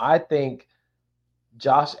effectively. I think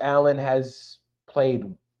Josh Allen has played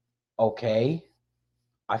okay.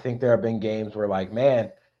 I think there have been games where, like,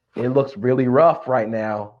 man, it looks really rough right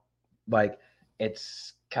now. Like,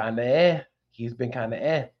 it's kind of He's been kind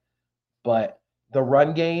of But the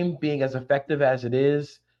run game being as effective as it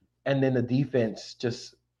is, and then the defense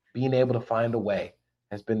just being able to find a way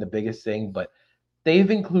has been the biggest thing. But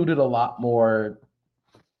they've included a lot more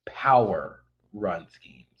power run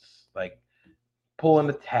schemes, like pulling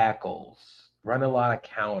the tackles, running a lot of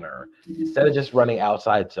counter, instead of just running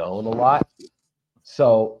outside zone a lot.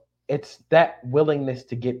 So it's that willingness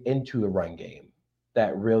to get into the run game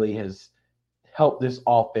that really has helped this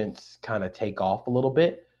offense kind of take off a little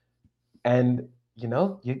bit. And, you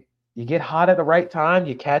know, you get hot at the right time.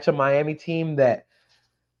 You catch a Miami team that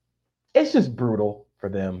it's just brutal for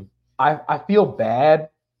them. I feel bad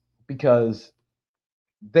because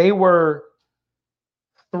they were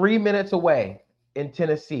 3 minutes away in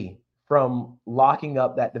Tennessee from locking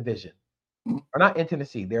up that division. Or not in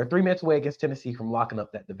Tennessee. They're 3 minutes away against Tennessee from locking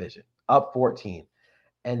up that division, up 14.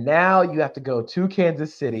 And now you have to go to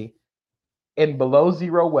Kansas City in below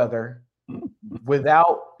zero weather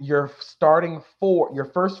without your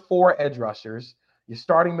first 4 edge rushers, your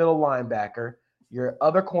starting middle linebacker, your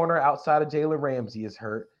other corner outside of Jalen Ramsey is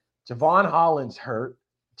hurt, Javon Holland's hurt,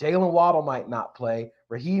 Jalen Waddle might not play,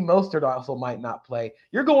 Raheem Mostert also might not play.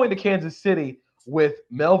 You're going to Kansas City with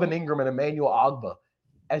Melvin Ingram and Emmanuel Ogbah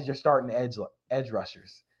as your starting edge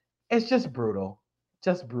rushers. It's just brutal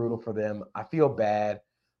for them. I feel bad,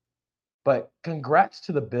 but congrats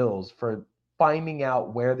to the Bills for finding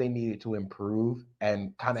out where they needed to improve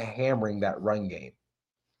and kind of hammering that run game.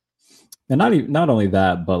 And not only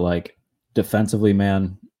that, but like defensively,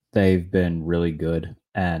 man, they've been really good.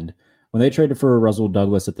 And when they traded for Russell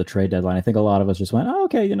Douglas at the trade deadline, I think a lot of us just went, oh,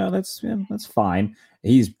 okay, that's fine.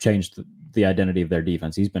 He's changed the identity of their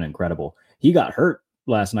defense. He's been incredible. He got hurt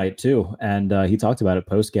last night too, and he talked about it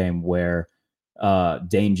post game where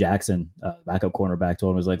Dane Jackson, backup cornerback,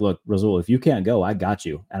 told him, was like, look, Rasul, if you can't go, I got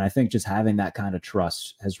you. And I think just having that kind of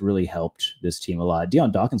trust has really helped this team a lot.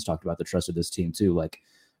 Deion Dawkins talked about the trust of this team too. Like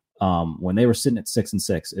when they were sitting at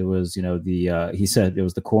 6-6, it was, he said it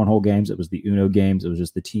was the cornhole games, it was the Uno games, it was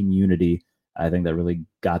just the team unity, I think, that really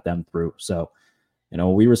got them through. So,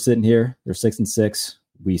 we were sitting here, they're 6-6.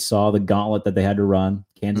 We saw the gauntlet that they had to run: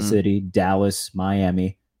 Kansas City, Dallas,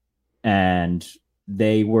 Miami, and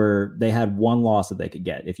they had one loss that they could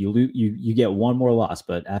get. If you lose, you get one more loss,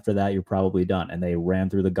 but after that, you're probably done. And they ran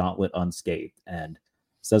through the gauntlet unscathed, and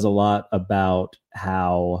says a lot about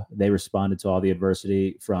how they responded to all the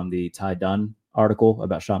adversity from the Ty Dunn article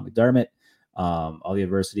about Sean McDermott, all the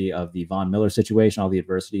adversity of the Von Miller situation, all the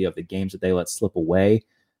adversity of the games that they let slip away.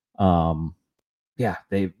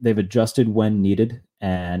 They've adjusted when needed,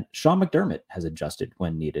 and Sean McDermott has adjusted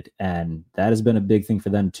when needed, and that has been a big thing for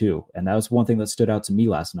them too. And that was one thing that stood out to me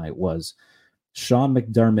last night was Sean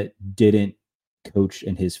McDermott didn't coach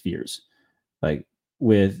in his fears. Like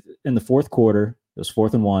in the fourth quarter, it was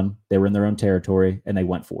 4th and 1. They were in their own territory and they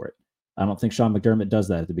went for it. I don't think Sean McDermott does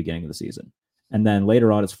that at the beginning of the season. And then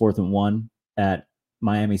later on, it's 4th and 1 at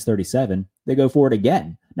Miami's 37. They go for it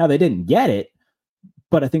again. Now they didn't get it,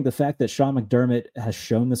 but I think the fact that Sean McDermott has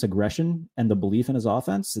shown this aggression and the belief in his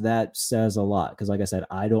offense, that says a lot. Because like I said,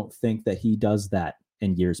 I don't think that he does that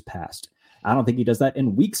in years past. I don't think he does that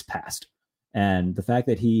in weeks past. And the fact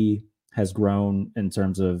that he has grown in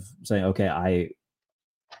terms of saying, okay,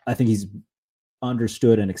 I think he's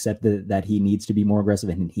understood and accepted that he needs to be more aggressive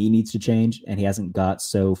and he needs to change, and he hasn't got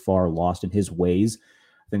so far lost in his ways.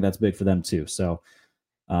 I think that's big for them too. So,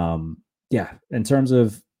 in terms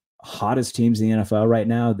of hottest teams in the NFL right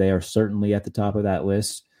now, they are certainly at the top of that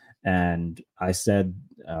list. And I said,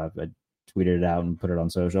 I tweeted it out and put it on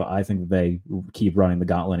social, I think they keep running the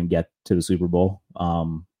gauntlet and get to the Super Bowl.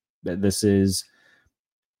 This is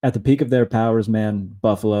at the peak of their powers, man.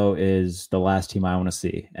 Buffalo is the last team I want to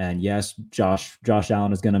see. And yes, Josh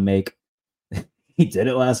Allen is going to make He did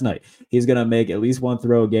it last night. He's going to make at least one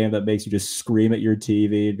throw a game that makes you just scream at your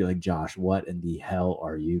TV and be like, Josh, what in the hell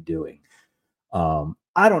are you doing?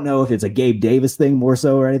 I don't know if it's a Gabe Davis thing more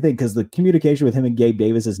so or anything, because the communication with him and Gabe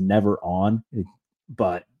Davis is never on.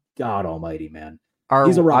 But God almighty, man. Are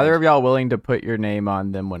either of y'all willing to put your name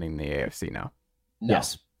on them winning the AFC now? No.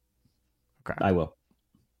 Yes. Okay. I will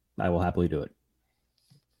happily do it.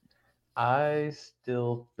 I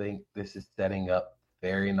still think this is setting up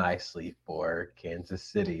very nicely for Kansas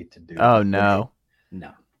City to do. Oh, no.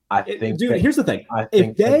 No. I think, dude, here's the thing. I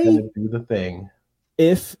think they're going to do the thing.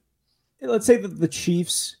 If, let's say that the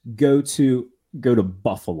Chiefs go to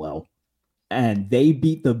Buffalo and they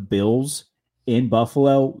beat the Bills in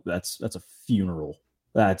Buffalo, that's a funeral.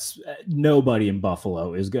 That's nobody in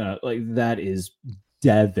Buffalo is gonna that is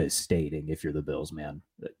devastating if you're the Bills, man.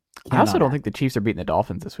 I also don't think the Chiefs are beating the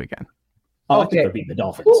Dolphins this weekend. I think they're beating the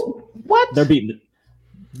Dolphins. What? They're beating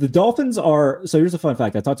the Dolphins are. So here's a fun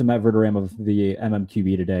fact. I talked to Matt Verderame of the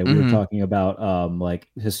MMQB today. We were talking about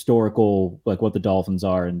historical, what the Dolphins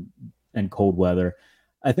are and cold weather.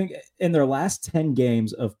 I think in their last 10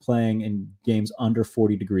 games of playing in games under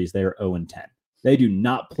 40 degrees, they are 0-10. They do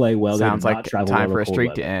not play well. Sounds like time for a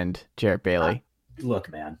streak to end. Jarrett Bailey.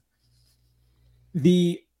 Look, man.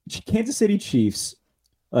 The Kansas City Chiefs,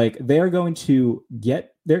 they're going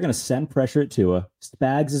to send pressure at Tua.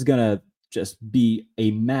 Spags is going to just be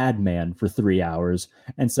a madman for 3 hours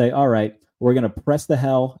and say, all right, we're going to press the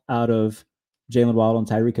hell out of Jalen Waddle and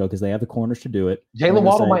Tyreek Hill because they have the corners to do it. Jalen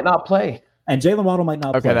Waddle might not play. And Jalen Waddle might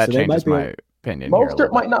not play. Okay, that changes my opinion.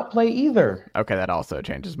 Mostert might not play either. Okay, that also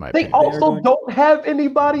changes my opinion. They also don't have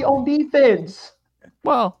anybody on defense.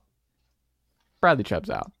 Well, Bradley Chubb's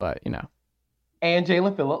out, but And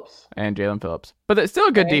Jalen Phillips. But it's still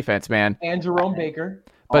a good defense, man. And Jerome Baker.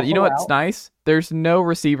 But you know what's nice? There's no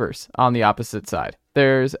receivers on the opposite side.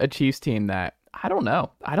 There's a Chiefs team that, I don't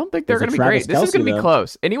know. I don't think they're going to be great. This is going to be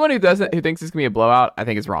close. Anyone who thinks it's going to be a blowout, I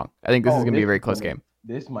think is wrong. I think this is going to be a very close game.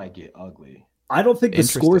 This might get ugly. I don't think the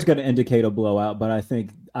score is going to indicate a blowout, but I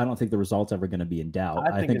don't think the result's ever going to be in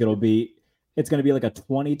doubt. I think it's going to be like a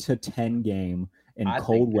 20-10 game in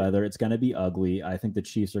cold weather. It's going to be ugly. I think the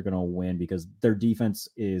Chiefs are going to win because their defense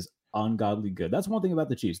is ungodly good. That's one thing about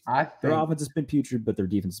the Chiefs. Their offense has been putrid, but their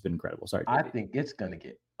defense has been incredible. Sorry, I think it's going to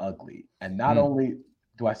get ugly. And not only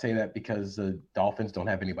do I say that because the Dolphins don't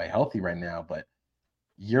have anybody healthy right now, but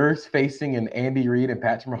you're facing an Andy Reid and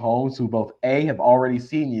Patrick Mahomes who both A, have already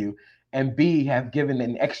seen you, and B, have given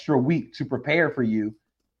an extra week to prepare for you.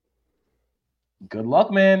 Good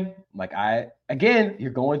luck, man.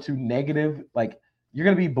 You're going to negative, you're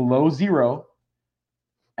going to be below zero,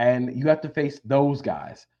 and you have to face those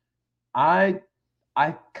guys. There's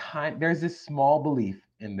this small belief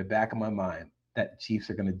in the back of my mind that Chiefs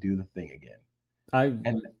are going to do the thing again.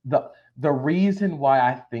 And the reason why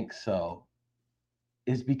I think so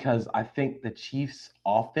is because I think the Chiefs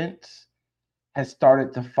offense has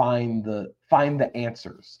started to find the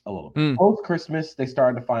answers a little bit. Post Christmas, they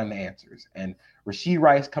started to find the answers. And Rashee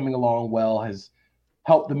Rice coming along well has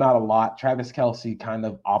helped them out a lot. Travis Kelce kind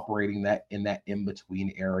of operating that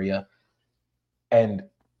in-between area. And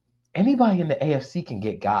anybody in the AFC can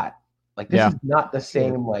get got. This is not the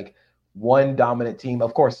same one dominant team.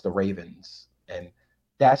 Of course, the Ravens. And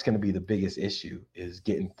that's going to be the biggest issue is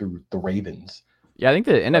getting through the Ravens. Yeah, I think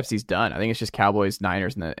the NFC's done. I think it's just Cowboys,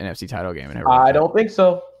 Niners in the NFC title game. I don't think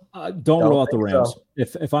so. Don't rule out the Rams.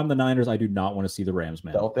 So. If I'm the Niners, I do not want to see the Rams,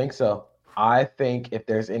 man. Don't think so. I think if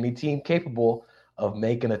there's any team capable of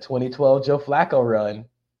making a 2012 Joe Flacco run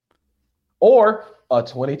or a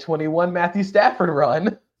 2021 Matthew Stafford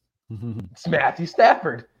run, it's Matthew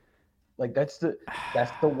Stafford. That's the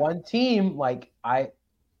one team. I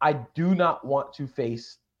do not want to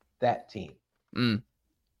face that team.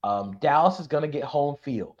 Dallas is going to get home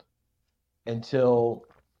field until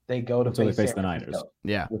they go to face the Niners.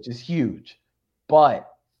 Yeah, which is huge. But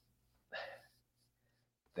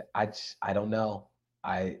I don't know.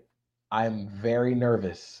 I'm very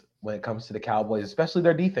nervous when it comes to the Cowboys, especially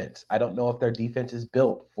their defense. I don't know if their defense is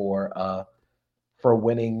built for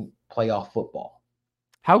winning playoff football.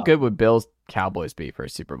 How good would Bills Cowboys be for a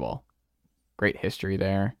Super Bowl? Great history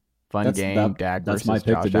there. Fun game. Dak versus my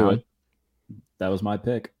pick Josh to do Allen. it. That was my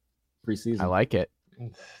pick preseason. I like it.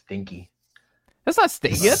 Stinky. That's not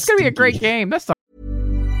stinky. That's going to be a great game. That's not.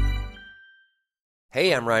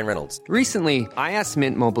 Hey, I'm Ryan Reynolds. Recently, I asked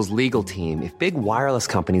Mint Mobile's legal team if big wireless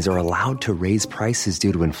companies are allowed to raise prices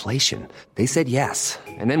due to inflation. They said yes.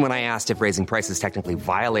 And then when I asked if raising prices technically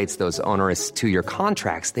violates those onerous 2-year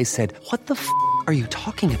contracts, they said, "What the f*** are you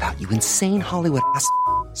talking about, you insane Hollywood ass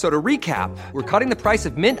f- So to recap, we're cutting the price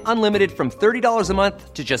of Mint Unlimited from $30 a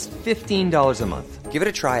month to just $15 a month. Give it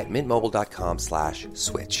a try at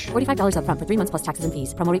mintmobile.com/switch. $45 up front for 3 months plus taxes and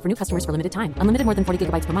fees. Promo rate for new customers for limited time. Unlimited more than 40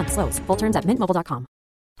 gigabytes per month. Slows full terms at mintmobile.com.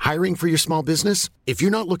 Hiring for your small business? If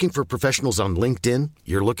you're not looking for professionals on LinkedIn,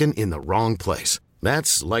 you're looking in the wrong place.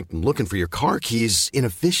 That's like looking for your car keys in a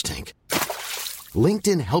fish tank.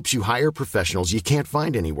 LinkedIn helps you hire professionals you can't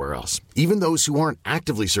find anywhere else, even those who aren't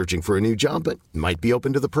actively searching for a new job but might be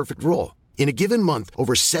open to the perfect role. In a given month,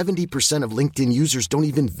 over 70% of LinkedIn users don't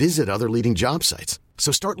even visit other leading job sites.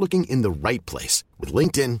 So start looking in the right place. With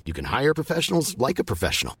LinkedIn, you can hire professionals like a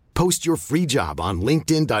professional. Post your free job on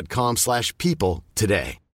linkedin.com/people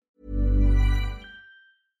today.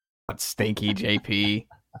 That's stinky, JP.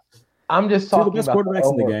 I'm just talking the best about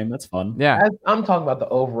quarterbacks in the game. That's fun. Yeah. I'm talking about the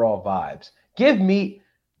overall vibes. Give me,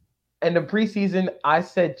 in the preseason, I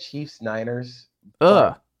said Chiefs Niners.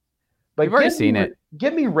 Ugh. But You've already seen it.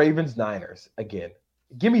 Give me Ravens Niners again.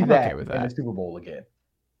 Give me I'm that okay with in that. the Super Bowl again.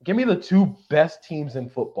 Give me the two best teams in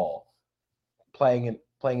football playing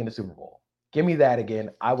in the Super Bowl. Give me that again.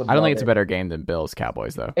 I don't think it's a better game than Bills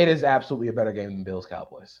Cowboys though. It is absolutely a better game than Bills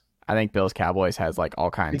Cowboys. I think Bills Cowboys has like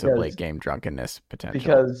all kinds of late game drunkenness potential.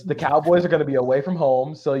 Because the Cowboys are going to be away from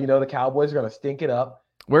home, so the Cowboys are going to stink it up.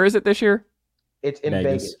 Where is it this year? It's in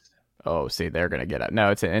Vegas. Oh, see, they're going to get it. No,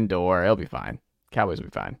 it's an indoor. It'll be fine. Cowboys will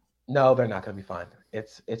be fine. No, they're not going to be fine.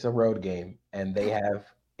 It's a road game, and they have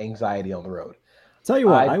anxiety on the road. Tell you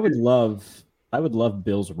what, I would love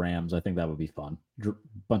Bills Rams. I think that would be fun.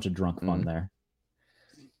 Bunch of drunk fun there.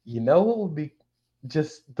 You know what would be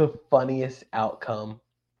just the funniest outcome?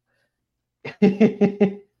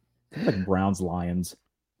 Like Browns Lions.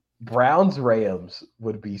 Browns Rams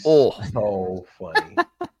would be so funny.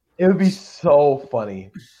 It would be so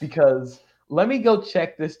funny because let me go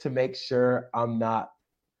check this to make sure I'm not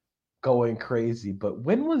going crazy. But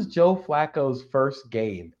when was Joe Flacco's first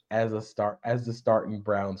game as the starting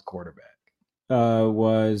Browns quarterback? It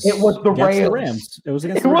was the Rams. It was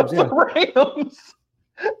against the Rams. The Rams.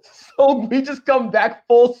 So we just come back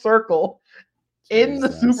full circle in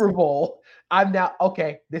the Super Bowl. I'm now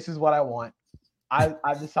okay. This is what I want.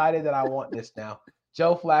 I've decided that I want this now.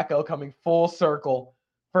 Joe Flacco coming full circle.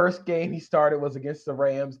 First game he started was against the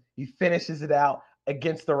Rams. He finishes it out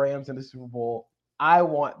against the Rams in the Super Bowl. I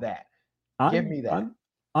want that. Give me that.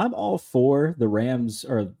 I'm all for the Rams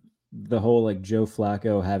or the whole like Joe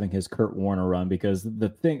Flacco having his Kurt Warner run because the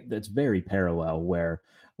thing that's very parallel where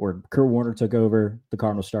Kurt Warner took over the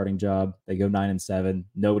Cardinals starting job. They go 9-7.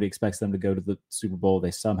 Nobody expects them to go to the Super Bowl. They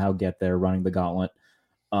somehow get there running the gauntlet.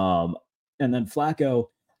 And then Flacco,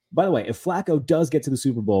 by the way, if Flacco does get to the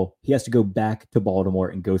Super Bowl, he has to go back to Baltimore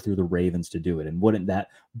and go through the Ravens to do it. And wouldn't that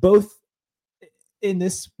both in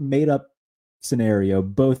this made up scenario,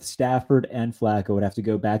 both Stafford and Flacco would have to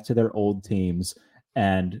go back to their old teams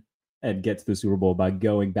and get to the Super Bowl by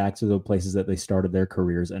going back to the places that they started their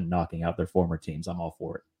careers and knocking out their former teams. I'm all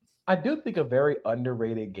for it. I do think a very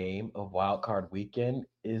underrated game of Wildcard Weekend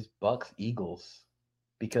is Bucs-Eagles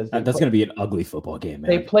because that's going to be an ugly football game, man.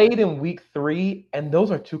 They played in week 3, and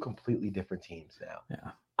those are two completely different teams now.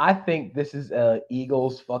 Yeah, I think this is a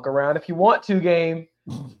Eagles fuck around if you want to game.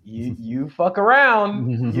 You fuck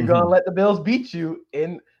around. You're gonna let the Bills beat you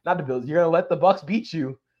not the Bills. You're gonna let the Bucs beat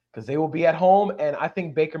you because they will be at home. And I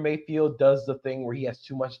think Baker Mayfield does the thing where he has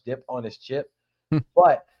too much dip on his chip,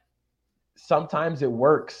 but sometimes it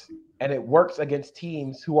works, and it works against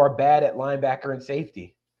teams who are bad at linebacker and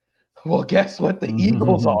safety. Well, guess what the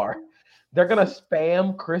Eagles are? They're going to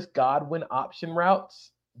spam Chris Godwin option routes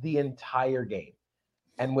the entire game.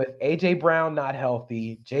 And with A.J. Brown not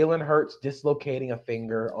healthy, Jalen Hurts dislocating a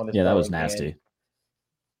finger on his that was nasty.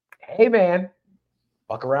 Hey, man,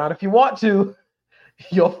 fuck around if you want to.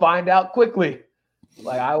 You'll find out quickly.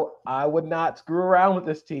 Like, I would not screw around with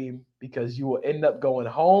this team because you will end up going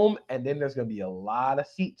home, and then there's going to be a lot of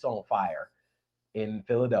seats on fire in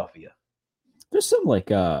Philadelphia. There's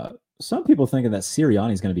some people thinking that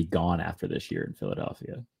Sirianni's going to be gone after this year in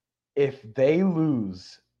Philadelphia. If they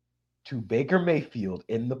lose to Baker Mayfield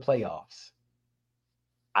in the playoffs,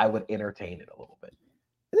 I would entertain it a little bit.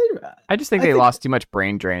 I just think they lost too much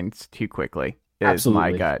brain drains too quickly. Is my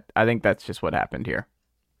Absolutely. gut. I think that's just what happened here.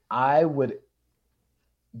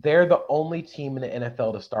 They're the only team in the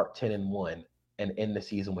NFL to start 10-1 and end the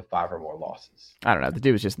season with 5 or more losses. I don't know. The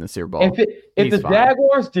dude was just in the Super Bowl. If the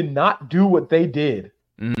Jaguars did not do what they did,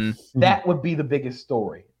 Mm-hmm. that would be the biggest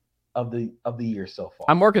story of the year so far.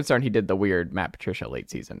 I'm more concerned he did the weird Matt Patricia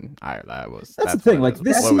late season. That's the thing. Like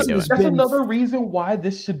this season, that's another reason why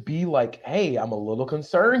this should be like, hey, I'm a little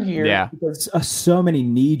concerned here. Yeah, because so many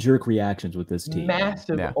knee-jerk reactions with this team.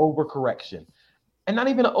 Massive overcorrection. and not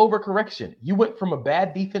even an overcorrection. You went from a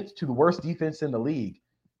bad defense to the worst defense in the league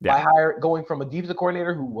by going from a defensive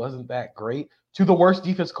coordinator who wasn't that great to the worst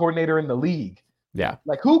defense coordinator in the league. Yeah.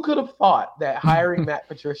 Like, who could have thought that hiring Matt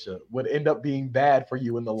Patricia would end up being bad for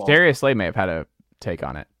you in the long run? Darius Slay may have had a take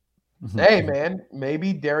on it. Hey, man,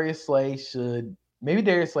 maybe Darius Slay should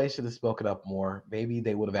have spoken up more. Maybe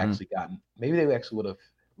they would have actually would have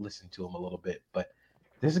listened to him a little bit. But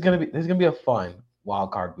this is gonna be a fun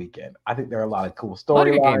wild card weekend. I think there are a lot of cool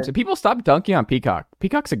storylines. And people stop dunking on Peacock.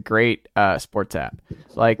 Peacock's a great sports app.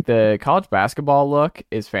 Like, the college basketball look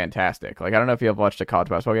is fantastic. Like, I don't know if you've watched a college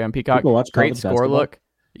basketball game on Peacock. Great score basketball look.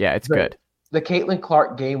 Yeah, it's good. The Caitlin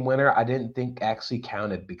Clark game winner, I didn't think actually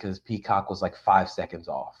counted because Peacock was like 5 seconds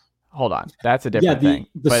off. Hold on. That's a different thing.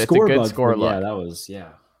 But it's a good score look.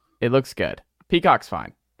 It looks good. Peacock's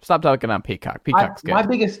fine. Stop dunking on Peacock. Peacock's good. My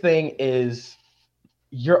biggest thing is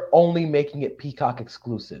you're only making it Peacock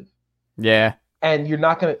exclusive. Yeah. And you're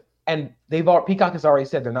not going to, and Peacock has already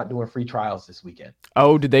said they're not doing free trials this weekend.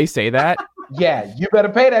 Oh, did they say that? Yeah. You better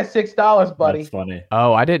pay that $6, buddy. That's funny.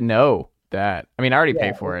 Oh, I didn't know that. I mean, I already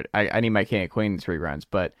paid for it. I need my King of Queens reruns,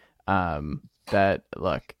 but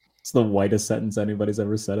look. It's the whitest sentence anybody's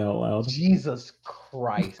ever said out loud. Jesus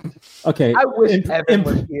Christ. Okay. I wish Evan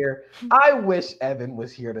was here. I wish Evan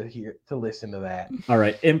was here to listen to that. All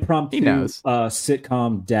right. Impromptu he knows.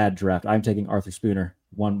 Sitcom dad draft. I'm taking Arthur Spooner.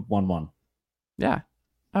 1-1-1. Yeah.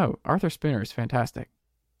 Oh, Arthur Spooner is fantastic.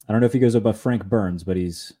 I don't know if he goes above Frank Burns, but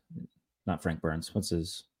he's not Frank Burns.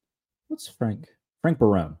 What's Frank? Frank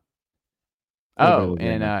Barone. Oh,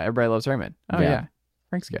 and Everybody Loves Raymond. Oh, yeah.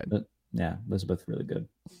 Frank's good. Yeah, those are both really good.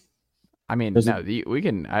 I mean, we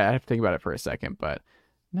can. I have to think about it for a second, but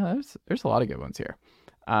no, there's a lot of good ones here.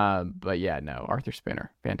 But yeah, no, Arthur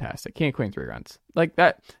Spooner, fantastic. King of Queens reruns like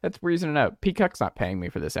that. That's reason to know. Peacock's not paying me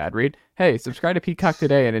for this ad read. Hey, subscribe to Peacock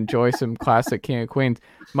today and enjoy some classic King of Queens.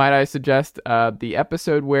 Might I suggest the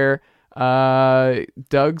episode where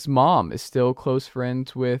Doug's mom is still close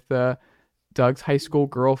friends with Doug's high school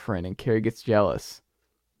girlfriend, and Carrie gets jealous.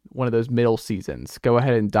 One of those middle seasons. Go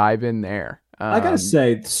ahead and dive in there. I gotta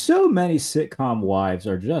say, so many sitcom wives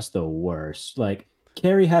are just the worst. Like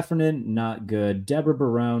Carrie Heffernan, not good. Deborah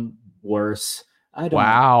Barone, worse.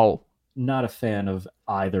 Not a fan of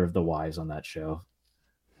either of the wives on that show.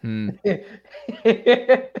 I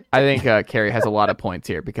think Carrie has a lot of points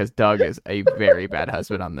here because Doug is a very bad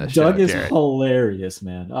husband on this show. Doug is hilarious,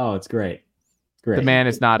 man. Oh, it's great. Great. The man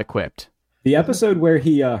is not equipped. The episode where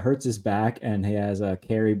he hurts his back and he has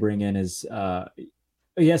Carrie bring in his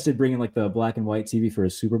he has to bring in like the black and white TV for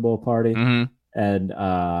his Super Bowl party, and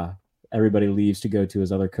everybody leaves to go to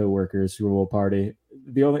his other coworkers' Super Bowl party.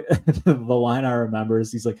 The only the line I remember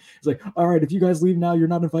is he's like, all right, if you guys leave now, you're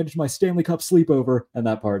not invited to my Stanley Cup sleepover, and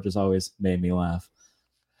that part just always made me laugh.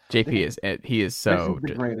 JP is so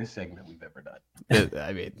this is the greatest segment we've ever done.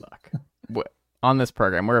 I mean, look, on this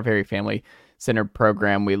program, we're a very family-centered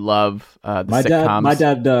program. We love the sitcoms. My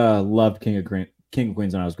dad loved King of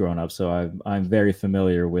Queens when I was growing up, so I'm very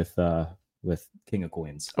familiar with King of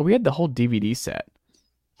Queens. Oh, we had the whole DVD set.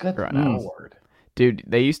 Good Lord. Dude,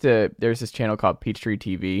 there's this channel called Peachtree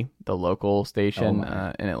TV, the local station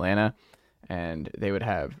in Atlanta, and they would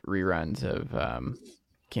have reruns of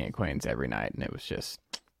King of Queens every night, and it was just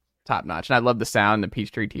top notch. And I love the sound of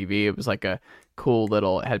Peachtree TV. It was like a cool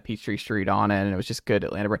it had Peachtree Street on it, and it was just good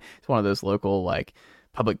Atlanta. It's one of those local like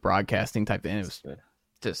public broadcasting type thing. It was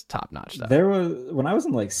just top notch stuff. When I was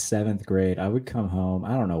in like 7th grade, I would come home.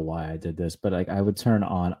 I don't know why I did this, but like I would turn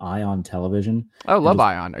on Ion television. Oh, love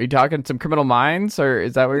Ion. Are you talking some Criminal Minds, or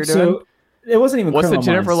is that what you're doing? So it wasn't even. What's Criminal the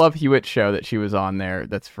Jennifer Minds. Love Hewitt show that she was on there?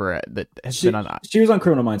 That has been on. She was on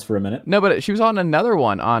Criminal Minds for a minute. No, but she was on another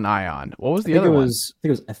one on Ion. What was the other one? I think it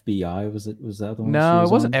was FBI. Was that the one? No,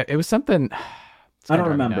 it wasn't. It was something. I don't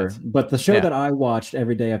remember, but the show that I watched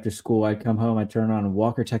every day after school, I'd come home, I'd turn on, and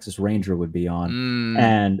Walker Texas Ranger would be on.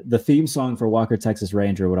 And the theme song for Walker Texas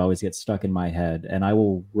Ranger would always get stuck in my head. And I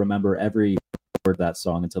will remember every word of that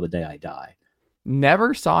song until the day I die.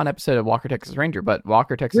 Never saw an episode of Walker Texas Ranger, but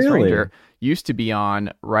Walker Texas Ranger used to be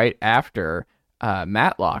on right after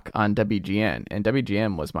Matlock on WGN. And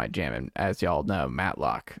WGN was my jam. And as y'all know,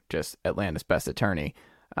 Matlock, just Atlanta's best attorney.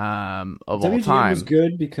 Of all time. Was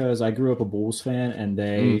good because I grew up a Bulls fan, and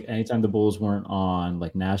anytime the Bulls weren't on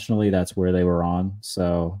like nationally, that's where they were on.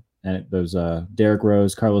 So those Derrick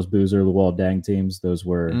Rose, Carlos Boozer, Luol Deng teams, those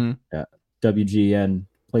were WGN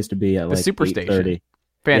place to be at the like Superstation.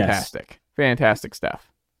 Fantastic, fantastic stuff.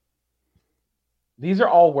 These are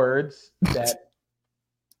all words that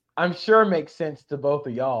I'm sure make sense to both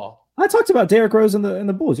of y'all. I talked about Derrick Rose and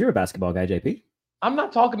the Bulls. You're a basketball guy, JP. I'm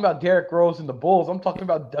not talking about Derrick Rose and the Bulls. I'm talking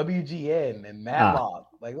about WGN and Matlock.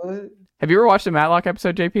 Like, what? Have you ever watched a Matlock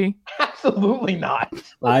episode, JP? Absolutely not.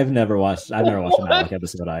 I've never watched a Matlock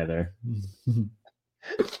episode either.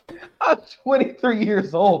 I'm 23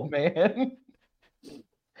 years old, man.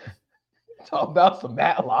 Talk about some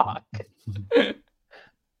Matlock.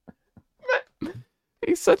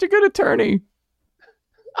 He's such a good attorney.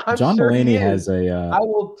 John sure Mulaney has a. I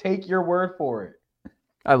will take your word for it.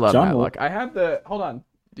 I love Matlock. I have the. Hold on.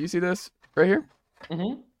 Do you see this right here?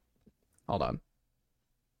 Mm-hmm. Hold on.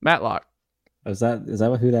 Matlock. Is that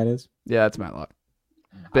who that is? Yeah, that's Matlock.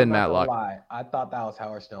 Ben Matlock. I thought that was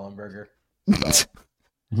Howard Schnellenberger.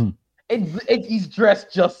 Mhm. He's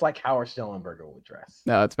dressed just like Howard Schnellenberger would dress.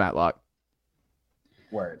 No, it's Matlock.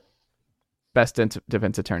 Word. Best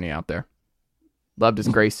defense attorney out there. Loved his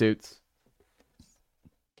gray suits.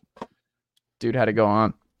 Dude had to go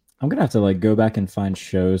on. I'm gonna have to like go back and find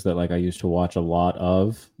shows that like I used to watch a lot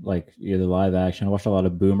of, like either live action. I watched a lot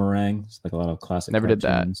of Boomerang. It's like a lot of classic. Never cartoons. did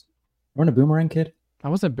that. You weren't a Boomerang kid? I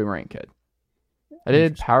wasn't a Boomerang kid. I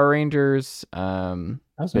did Power Rangers,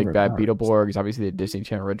 Big Bad Beetleborgs, obviously the Disney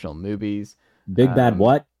Channel original movies. Big Bad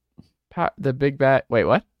what? The Big Bad. Wait,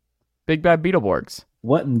 what? Big Bad Beetleborgs.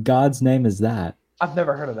 What in God's name is that? I've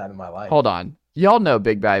never heard of that in my life. Hold on. Y'all know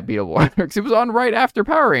Big Bad Beetleborgs. It was on right after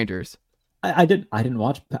Power Rangers. I didn't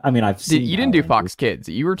watch. I mean, I've seen. You didn't do Fox Kids.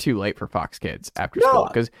 You were too late for Fox Kids after school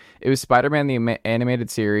because it was Spider-Man the animated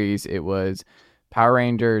series. It was Power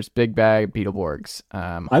Rangers, Big Bad Beetleborgs.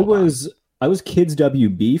 I was Kids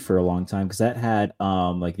WB for a long time because that had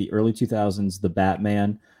like the early 2000s, the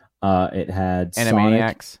Batman. It had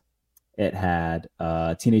Animaniacs. Sonic. It had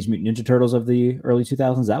Teenage Mutant Ninja Turtles of the early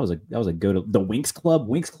 2000s. That was a good. The Winx Club.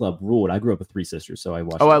 Winx Club ruled. I grew up with three sisters, so I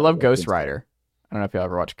watched. Oh, I love Ghost Rider. I don't know if you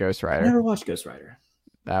ever watched Ghost Rider. I never watched Ghost Rider.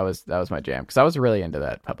 That was my jam because I was really into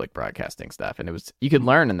that public broadcasting stuff, and you could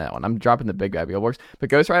learn in that one. I'm dropping the Big Bad Beetleborgs, but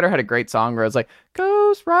Ghost Rider had a great song where it's like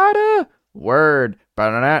Ghost Rider, word,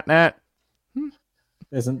 ba-da-da-da.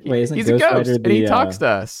 Isn't he's Ghost a ghost Rider and he talks to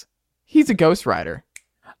us. He's a Ghost Rider.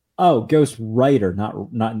 Oh, Ghost Rider,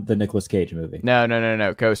 not the Nicolas Cage movie.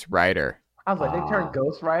 No, Ghost Rider. I was like, they turned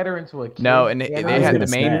Ghost Rider into a kid. No, and they had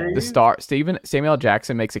the star. Samuel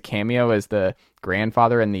Jackson makes a cameo as the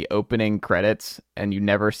grandfather in the opening credits, and you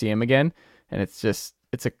never see him again. And it's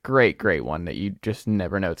a great one that you just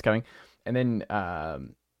never know it's coming. And then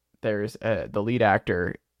there's the lead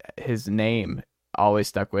actor. His name always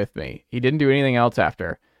stuck with me. He didn't do anything else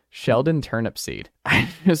after Sheldon Turnipseed. I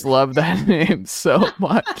just love that name so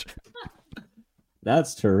much.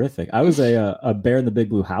 That's terrific. I was a Bear in the Big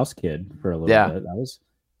Blue House kid for a little bit.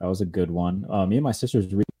 That was a good one. Me and my sisters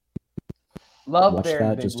watched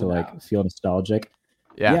that just to like feel nostalgic.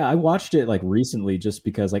 Yeah, I watched it like recently just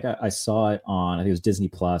because like I saw it on, I think it was Disney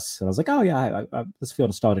Plus, and I was like, oh yeah, I let's feel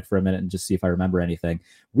nostalgic for a minute and just see if I remember anything.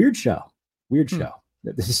 Weird show.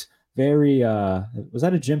 This is very. Was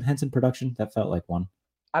that a Jim Henson production? That felt like one.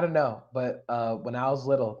 I don't know, but when I was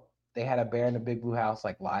little, they had a Bear in the Big Blue House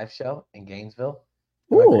like live show in Gainesville.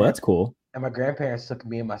 Oh, that's cool. And my grandparents took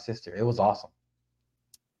me and my sister. It was awesome.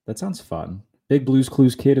 That sounds fun. Big Blues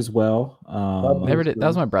Clues kid as well. Never did. That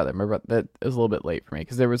was my brother. That was a little bit late for me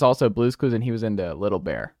because there was also Blues Clues and he was into Little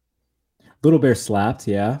Bear. Little Bear slapped.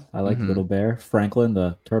 Yeah, I like Little Bear. Franklin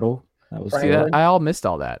the turtle. That was. I missed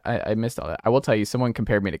all that. I missed all that. I will tell you, someone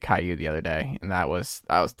compared me to Caillou the other day, and that was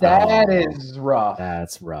tough. That is rough.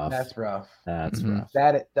 That's rough. That's rough. That's rough.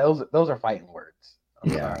 Those are fighting words.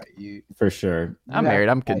 For sure. I'm married.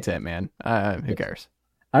 I'm content, man. Who cares?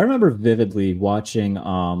 I remember vividly watching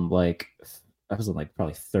like I was in like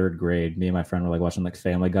probably third grade. Me and my friend were like watching like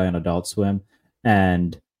Family Guy on Adult Swim,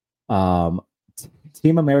 and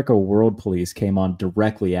Team America World Police came on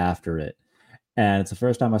directly after it. And it's the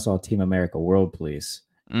first time I saw Team America World Police,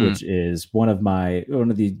 which is one of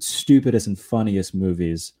the stupidest and funniest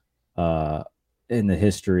movies in the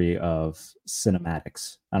history of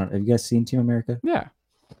cinematics. Have you guys seen Team America? Yeah. Okay.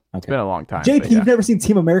 It's been a long time. JP, you've never seen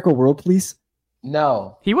Team America World Police?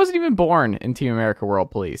 No. He wasn't even born in Team America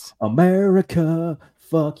World Police. America,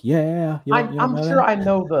 fuck yeah. I'm sure I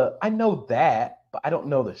know that, but I don't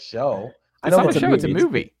know the show. It's not a show, it's a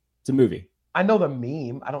movie. It's a movie. I know the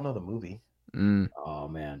meme. I don't know the movie. Oh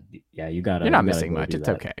man. Yeah, you gotta. You're not missing much. It's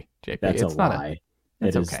okay, JP. That's it's a not lie.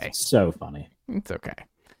 It's okay. So funny. It's okay.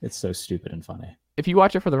 It's so stupid and funny. If you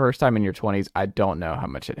watch it for the first time in your 20s, I don't know how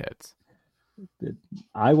much it hits.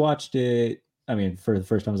 I watched it. I mean, for the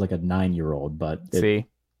first time, I was like a 9-year-old, but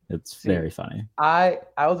it's very funny. I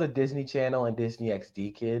was a Disney Channel and Disney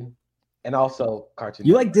XD kid, and also Cartoon.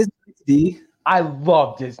 You like Disney XD? I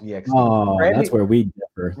love Disney XD. Oh, that's where we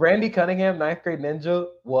differ. Randy Cunningham, 9th Grade Ninja,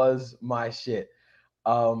 was my shit.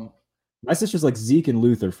 My sister's like Zeke and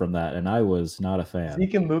Luther from that, and I was not a fan.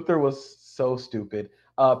 Zeke and Luther was so stupid.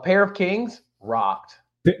 Pair of Kings rocked.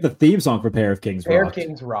 The theme song for Pair of Kings Pair rocked. of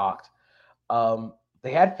Kings rocked.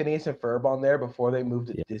 They had Phineas and Ferb on there before they moved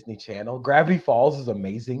to Disney Channel. Gravity Falls is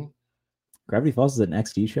amazing. Gravity Falls is an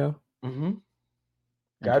XD show? Mm-hmm.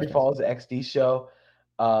 Gravity Falls is an XD show.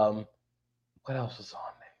 What else was on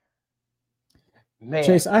there? Man.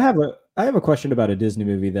 Chase, I have a question about a Disney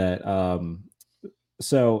movie that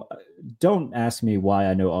so don't ask me why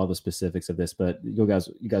I know all the specifics of this, but you guys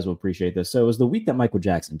will appreciate this. So it was the week that Michael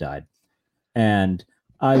Jackson died. And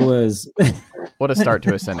I was what a start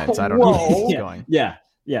to a sentence. I don't know where it's going. Yeah.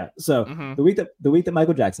 So the week that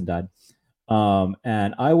Michael Jackson died,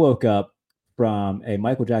 and I woke up from a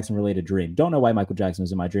Michael Jackson related dream. Don't know why Michael Jackson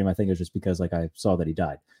was in my dream. I think it was just because like I saw that he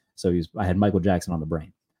died. So I had Michael Jackson on the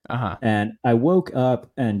brain. And I woke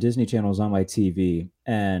up and Disney Channel was on my TV,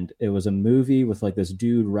 and it was a movie with like this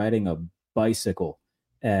dude riding a bicycle,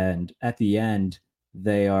 and at the end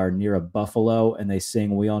they are near a buffalo and they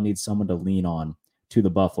sing "We All Need Someone to Lean On" to the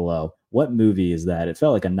buffalo. What movie is that? It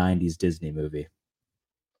felt like a 90s Disney movie.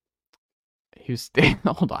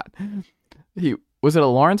 Hold on. Was it a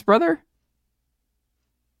Lawrence brother?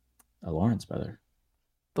 A Lawrence brother.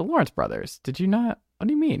 The Lawrence brothers. Did you not? What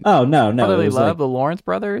do you mean? Oh, no. Brotherly Love, the Lawrence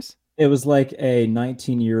brothers? It was like a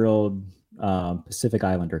 19-year-old Pacific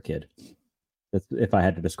Islander kid. That's if I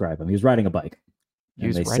had to describe him. He was riding a bike. He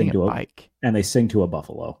was riding a bike. And they sing to a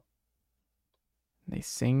buffalo. They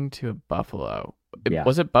sing to a buffalo. Yeah.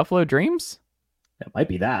 Was it Buffalo Dreams? It might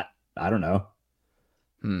be that. I don't know.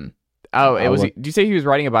 Oh, it was. Did you say he was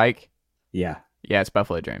riding a bike? Yeah. Yeah, it's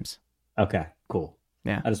Buffalo Dreams. Okay, cool.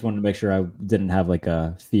 Yeah. I just wanted to make sure I didn't have like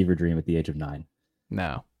a fever dream at the age of 9.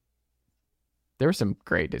 No. There were some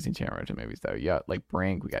great Disney Channel original movies though. Yeah, like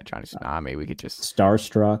Brink. We got Johnny Tsunami. We could just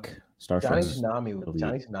Starstruck. Johnny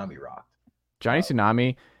Tsunami rocked. Johnny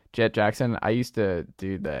Tsunami, Jet Jackson. I used to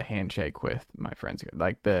do the handshake with my friends,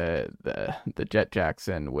 like the Jet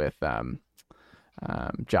Jackson with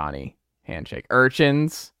Johnny handshake.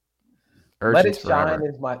 Urchins. Let It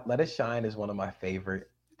Shine is one of my favorite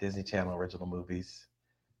Disney Channel original movies.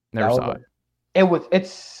 Never saw it.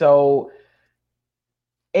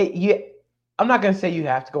 I'm not gonna say you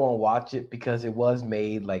have to go and watch it because it was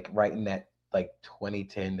made like right in that like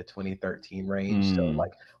 2010 to 2013 range. So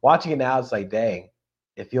like watching it now, it's like, dang,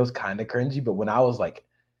 it feels kind of cringy. But when I was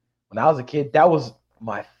a kid, that was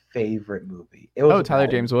my favorite movie. It was Tyler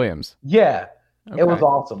James Williams. Yeah, okay. It was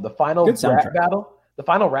awesome. The final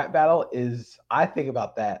rap battle is, I think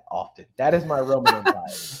about that often. That is my Roman Empire.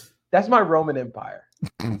 That's my Roman Empire.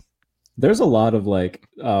 There's a lot of like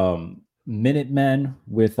Minutemen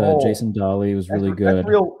with Jason Dolley was really good.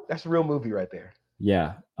 That's a real movie right there.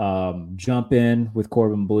 Yeah. Jump In with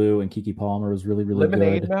Corbin Blue and Keke Palmer was really, really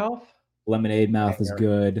Lemonade good. Mouth? Lemonade Mouth is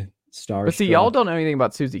good. But see, y'all don't know anything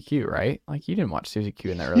about Susie Q, right? Like, you didn't watch Susie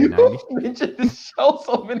Q in the early 90s.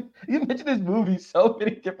 You mentioned this movie so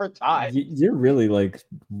many different times. You really like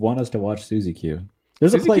want us to watch Susie Q.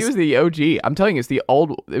 Susie Q is the OG. I'm telling you,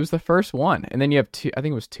 it was the first one. And then you have I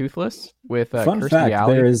think it was Toothless with Fun Kirstie fact,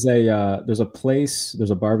 Alley. there's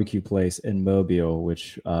a barbecue place in Mobile,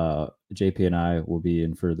 which JP and I will be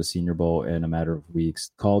in for the Senior Bowl in a matter of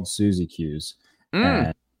weeks, called Susie Q's.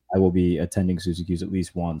 And I will be attending Susie Q's at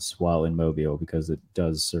least once while in Mobile because it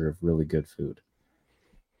does serve really good food.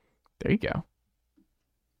 There you go.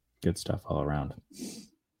 Good stuff all around.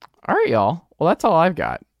 All right, y'all. Well, that's all I've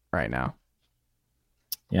got right now.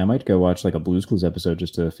 Yeah, I might go watch like a Blue's Clues episode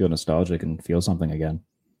just to feel nostalgic and feel something again.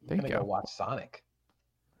 There you go. Watch Sonic.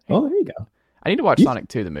 Oh, there you go. I need to watch Sonic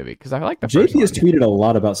 2, the movie, because I like the first JP has tweeted a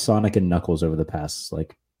lot about Sonic and Knuckles over the past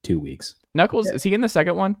like 2 weeks. Knuckles, is he in the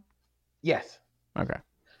second one? Yes. Okay.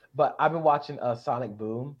 But I've been watching Sonic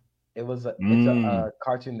Boom. It's a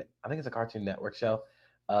cartoon. I think it's a Cartoon Network show.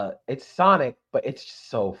 It's Sonic, but it's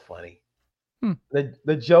so funny.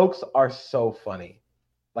 The jokes are so funny.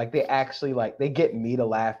 Like they actually they get me to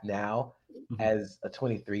laugh now as a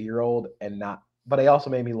 23-year-old but they also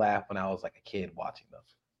made me laugh when I was like a kid watching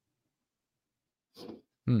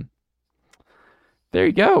them. There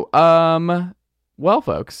you go. Well,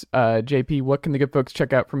 folks, JP, what can the good folks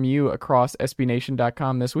check out from you across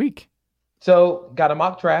SBNation.com this week? So, got a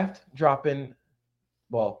mock draft dropping,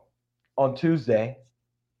 on Tuesday.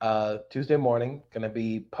 Tuesday morning, going to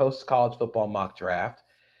be post-college football mock draft.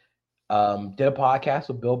 Did a podcast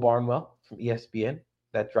with Bill Barnwell from ESPN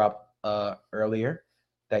that dropped earlier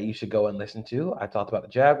that you should go and listen to. I talked about the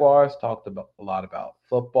Jaguars, talked a lot about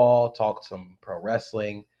football, talked some pro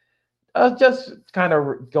wrestling, just kind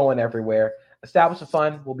of going everywhere. Establish the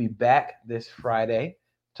Fun will be back this Friday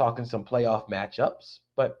talking some playoff matchups,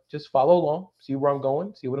 but just follow along, see where I'm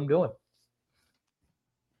going, see what I'm doing.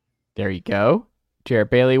 There you go.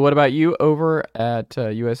 Jarrett Bailey, what about you over at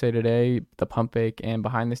USA Today, the Pump Fake, and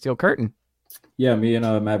Behind the Steel Curtain? Yeah, me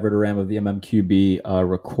and Matt Verderam of the MMQB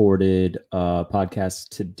recorded a podcast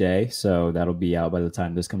today, so that'll be out by the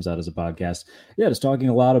time this comes out as a podcast. Yeah, just talking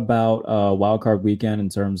a lot about Wildcard weekend in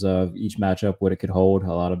terms of each matchup, what it could hold, a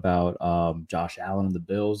lot about Josh Allen and the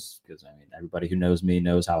Bills, because I mean everybody who knows me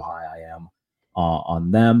knows how high I am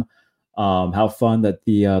on them. How fun that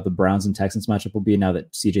the Browns and Texans matchup will be now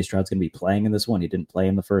that CJ Stroud's going to be playing in this one. He didn't play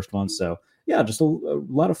in the first one, so yeah, just a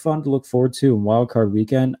lot of fun to look forward to in Wildcard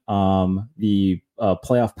weekend. The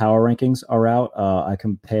playoff power rankings are out. I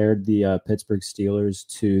compared the Pittsburgh Steelers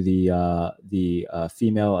to the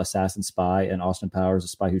female assassin spy in Austin Powers, The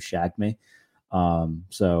Spy Who Shagged Me.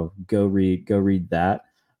 So go read that.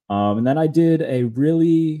 And then I did a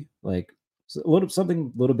really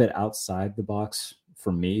something a little bit outside the box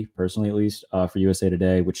for me personally, at least for USA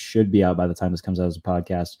Today, which should be out by the time this comes out as a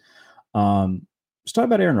podcast. Just talk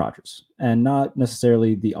about Aaron Rodgers and not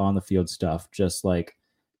necessarily the on the field stuff. Just like,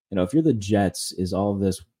 if you're the Jets, is all of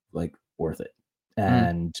this like worth it?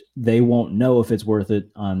 And they won't know if it's worth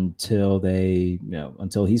it until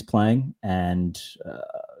until he's playing. And,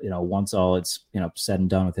 once all it's, said and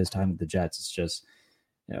done with his time at the Jets, it's just,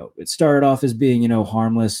 it started off as being,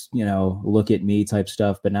 harmless, look at me type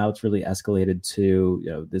stuff, but now it's really escalated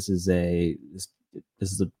to, this is a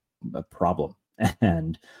problem.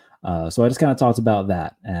 And, so I just kind of talked about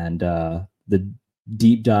that and the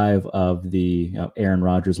deep dive of the Aaron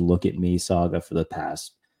Rodgers look at me saga for the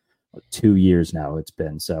past 2 years now it's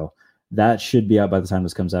been. So that should be out by the time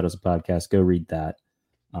this comes out as a podcast. Go read that.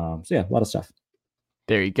 So yeah, a lot of stuff.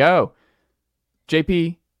 There you go.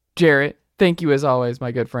 JP, Jarrett, thank you as always,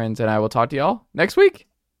 my good friends, and I will talk to y'all next week.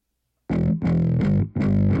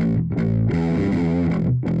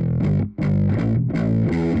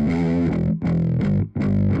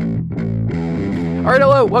 All right,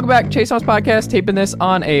 hello. Welcome back. Chase Thomas Podcast, taping this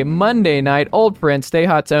on a Monday night. Old friend, Stay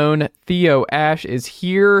Hot's own Theo Ash is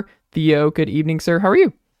here. Theo, good evening, sir. How are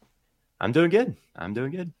you? I'm doing good.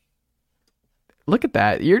 Look at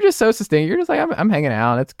that. You're just so sustained. You're just like, I'm hanging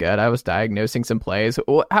out. It's good. I was diagnosing some plays.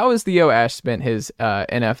 How has Theo Ash spent his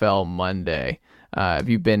NFL Monday? Have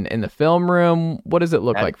you been in the film room? What does it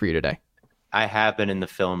look like for you today? I have been in the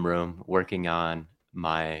film room working on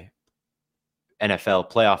my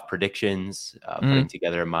NFL playoff predictions, putting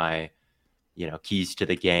together my, keys to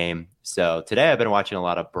the game. So today I've been watching a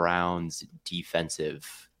lot of Browns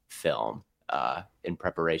defensive film in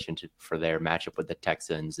preparation for their matchup with the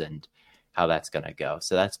Texans and how that's going to go.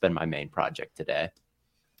 So that's been my main project today.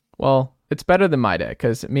 Well, it's better than my day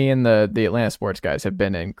because me and the Atlanta sports guys have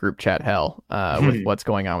been in group chat hell with what's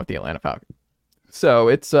going on with the Atlanta Falcons. So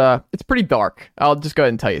it's pretty dark. I'll just go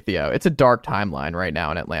ahead and tell you, Theo, it's a dark timeline right now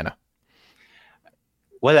in Atlanta.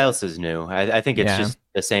 What else is new? I think it's just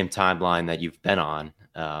the same timeline that you've been on.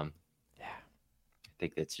 I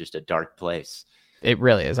think it's just a dark place. It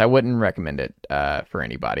really is. I wouldn't recommend it for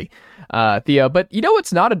anybody, Theo. But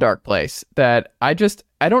it's not a dark place. That I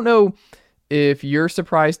don't know if you're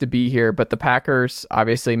surprised to be here, but the Packers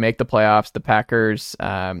obviously make the playoffs. The Packers,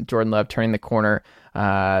 Jordan Love turning the corner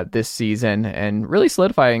this season and really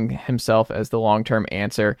solidifying himself as the long-term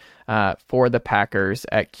answer for the Packers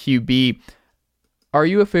at QB. Are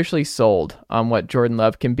you officially sold on what Jordan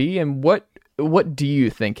Love can be, and what do you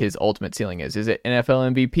think his ultimate ceiling is? Is it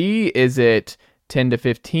NFL MVP? Is it 10 to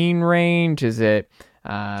 15 range? Is it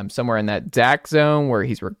somewhere in that Dak zone where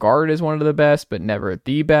he's regarded as one of the best, but never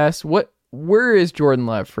the best? Where is Jordan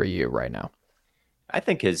Love for you right now? I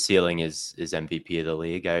think his ceiling is MVP of the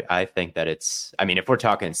league. I think that if we're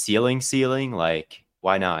talking ceiling, like,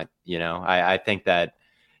 why not? I think that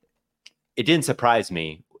it didn't surprise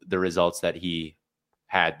me, the results that he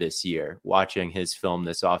had this year. Watching his film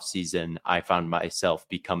this offseason, I found myself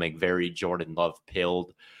becoming very Jordan Love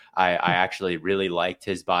pilled. I actually really liked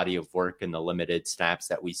his body of work and the limited snaps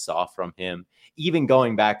that we saw from him. Even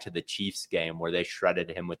going back to the Chiefs game where they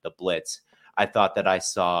shredded him with the blitz, I thought that I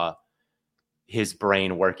saw his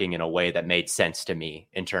brain working in a way that made sense to me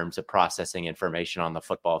in terms of processing information on the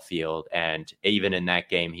football field. And even in that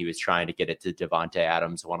game, he was trying to get it to Devontae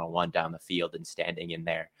Adams one-on-one down the field and standing in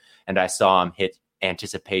there. And I saw him hit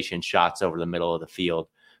anticipation shots over the middle of the field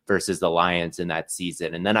versus the Lions in that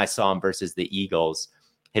season. And then I saw him versus the Eagles,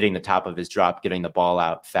 hitting the top of his drop, getting the ball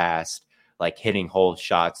out fast, like hitting hole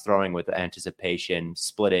shots, throwing with anticipation,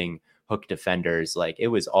 splitting hook defenders. Like, it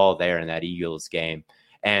was all there in that Eagles game.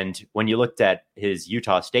 And when you looked at his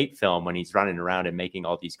Utah State film, when he's running around and making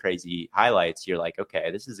all these crazy highlights, you're like,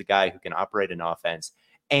 okay, this is a guy who can operate an offense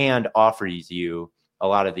and offers you a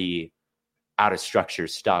lot of the out of structure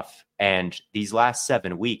stuff. And these last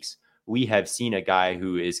 7 weeks, we have seen a guy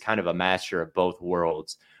who is kind of a master of both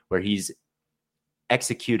worlds, where he's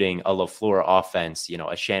executing a LaFleur offense,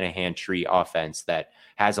 a Shanahan tree offense that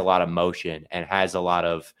has a lot of motion and has a lot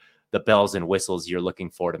of the bells and whistles you're looking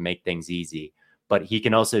for to make things easy. But he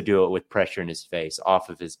can also do it with pressure in his face, off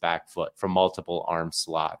of his back foot, from multiple arm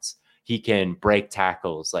slots. He can break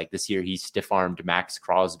tackles. Like this year, he stiff-armed Max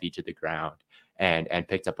Crosby to the ground and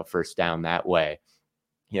picked up a first down that way.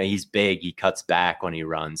 He's big. He cuts back when he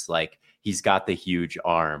runs. Like, he's got the huge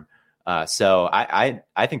arm. So I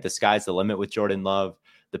think the sky's the limit with Jordan Love.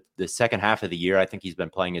 The second half of the year, I think he's been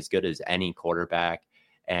playing as good as any quarterback.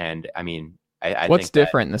 And I mean, I what's think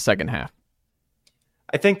different in the second half?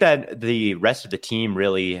 I think that the rest of the team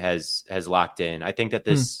really has locked in. I think that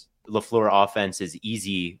this LaFleur offense is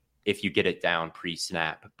easy if you get it down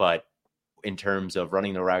pre-snap, but in terms of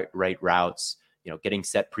running the right routes, getting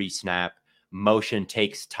set pre-snap, motion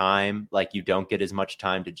takes time. Like, you don't get as much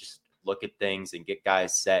time to just look at things and get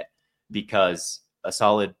guys set, because a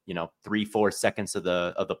solid 3-4 seconds of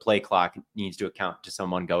the play clock needs to account to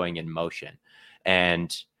someone going in motion.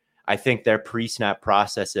 And I think their pre-snap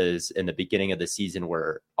processes in the beginning of the season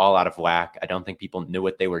were all out of whack. I don't think people knew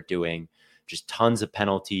what they were doing. Just tons of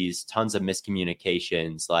penalties, tons of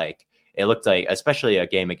miscommunications. Like, it looked like, especially a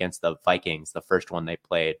game against the Vikings, the first one they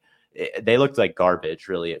played, they looked like garbage,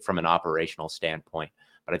 really, from an operational standpoint.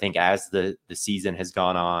 But I think as the season has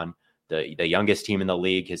gone on, the youngest team in the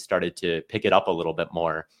league has started to pick it up a little bit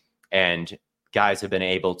more, and guys have been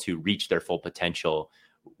able to reach their full potential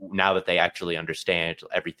now that they actually understand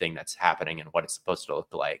everything that's happening and what it's supposed to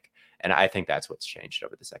look like. And I think that's what's changed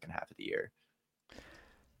over the second half of the year.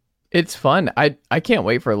 It's fun. I can't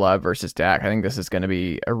wait for Love versus Dak. I think this is going to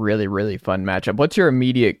be a really, really fun matchup. What's your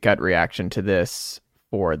immediate gut reaction to this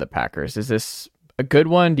for the Packers? Is this a good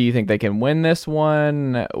one? Do you think they can win this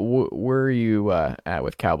one? Where are you at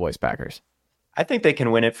with Cowboys Packers? I think they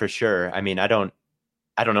can win it for sure. I mean, I don't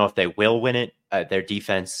know if they will win it. Their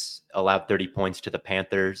defense allowed 30 points to the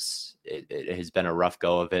Panthers. It has been a rough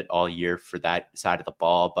go of it all year for that side of the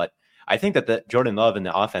ball, but I think that the Jordan Love and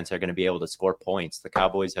the offense are going to be able to score points. The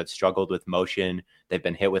Cowboys have struggled with motion. They've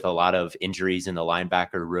been hit with a lot of injuries in the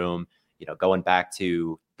linebacker room. Going back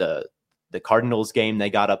to the Cardinals game, they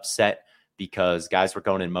got upset because guys were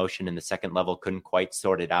going in motion and the second level couldn't quite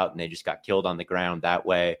sort it out, and they just got killed on the ground that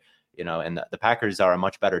way. And the Packers are a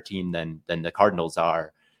much better team than the Cardinals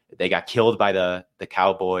are. They got killed by the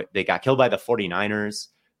 49ers,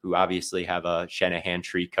 who obviously have a Shanahan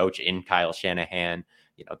tree coach in Kyle Shanahan.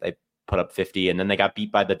 They put up 50, and then they got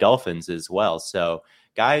beat by the Dolphins as well. So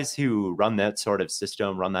guys who run that sort of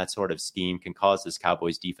system, run that sort of scheme, can cause this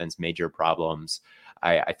Cowboys defense major problems.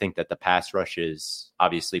 I think that the pass rush is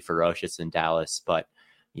obviously ferocious in Dallas, but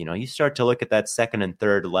you start to look at that second and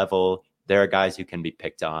third level, there are guys who can be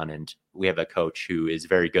picked on, and we have a coach who is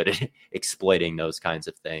very good at exploiting those kinds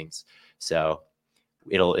of things. So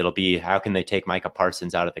it'll be, how can they take Micah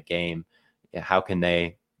Parsons out of the game? How can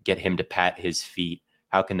they get him to pat his feet?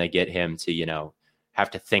 How can they get him to,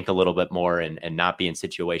 have to think a little bit more and not be in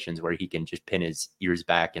situations where he can just pin his ears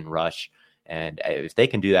back and rush? And if they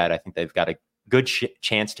can do that, I think they've got a good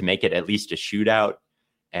chance to make it at least a shootout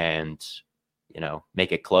and,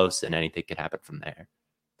 make it close, and anything can happen from there.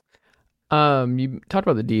 You talked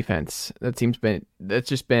about the defense. That's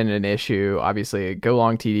just been an issue. Obviously, Go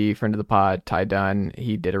Long TD, friend of the pod, Ty Dunn,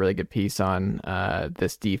 he did a really good piece on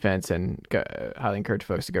this defense, and highly encourage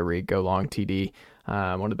folks to go read Go Long TD,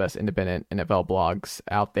 one of the best independent NFL blogs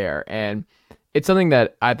out there. And it's something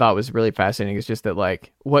that I thought was really fascinating. It's just that,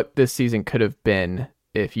 like, what this season could have been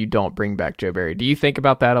if you don't bring back Joe Barry. Do you think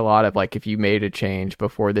about that a lot, of like, if you made a change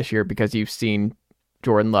before this year because you've seen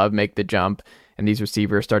Jordan Love make the jump and these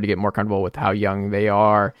receivers start to get more comfortable with how young they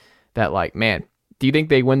are, that, like, man, do you think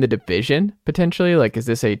they win the division potentially? Like, is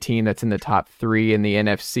this a team that's in the top 3 in the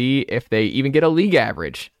NFC if they even get a league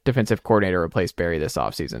average defensive coordinator replace Barry this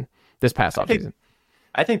past offseason?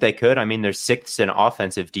 I think they could. I mean, they're 6th in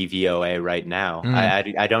offensive DVOA right now.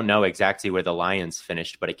 I don't know exactly where the Lions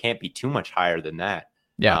finished, but it can't be too much higher than that.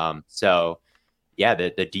 Yeah.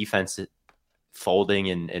 The defense folding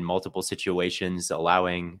in multiple situations,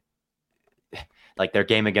 allowing, like, their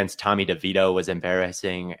game against Tommy DeVito was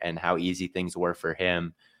embarrassing, and how easy things were for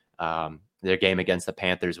him. Their game against the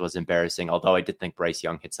Panthers was embarrassing, although I did think Bryce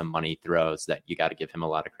Young hit some money throws that you got to give him a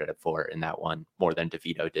lot of credit for in that one, more than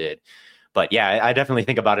DeVito did. But yeah, I definitely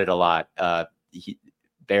think about it a lot.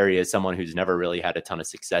 Barry is someone who's never really had a ton of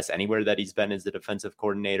success anywhere that he's been as the defensive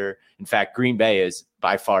coordinator. In fact, Green Bay is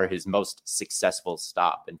by far his most successful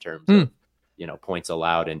stop in terms of, points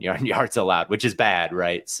allowed and yards allowed, which is bad,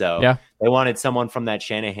 right? So they wanted someone from that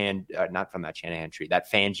not from that Shanahan tree,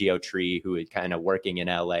 that Fangio tree, who is kind of working in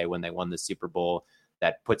LA when they won the Super Bowl,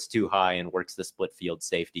 that puts too high and works the split field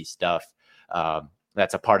safety stuff.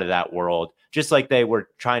 That's a part of that world, just like they were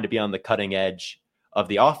trying to be on the cutting edge of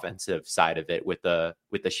the offensive side of it with the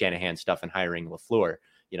Shanahan stuff and hiring LaFleur.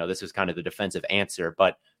 This was kind of the defensive answer,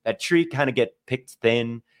 but that tree kind of get picked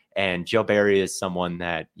thin. And Joe Barry is someone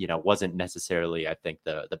that, wasn't necessarily, I think,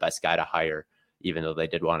 the best guy to hire, even though they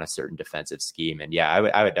did want a certain defensive scheme. And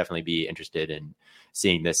I would definitely be interested in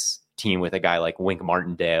seeing this team with a guy like Wink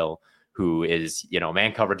Martindale, who is,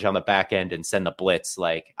 man coverage on the back end and send the blitz.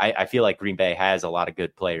 Like, I feel like Green Bay has a lot of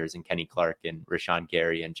good players in Kenny Clark and Rashawn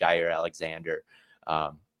Gary and Jair Alexander.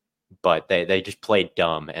 But they just played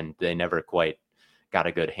dumb, and they never quite got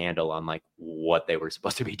a good handle on like what they were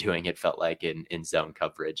supposed to be doing. It felt like in zone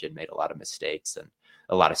coverage, and made a lot of mistakes and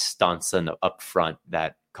a lot of stunts up front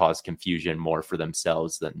that caused confusion more for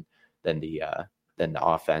themselves than the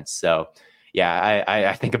offense. So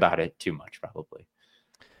I think about it too much, probably.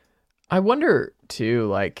 I wonder too,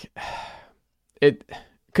 like,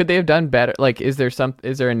 could they have done better? Like, is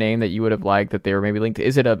there a name that you would have liked that they were maybe linked to?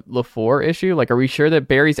 Is it a LaFleur issue? Like, are we sure that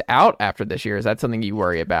Barry's out after this year? Is that something you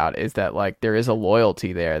worry about? Is that like there is a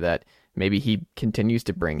loyalty there that maybe he continues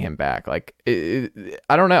to bring him back? Like,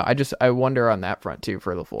 I don't know. I wonder on that front too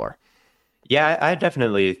for LaFleur. Yeah, I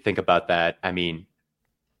definitely think about that. I mean,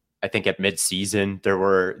 I think at midseason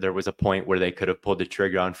there was a point where they could have pulled the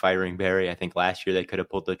trigger on firing Barry. I think last year they could have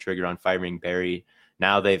pulled the trigger on firing Barry.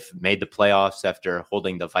 Now they've made the playoffs after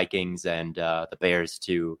holding the Vikings and the Bears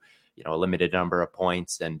to, a limited number of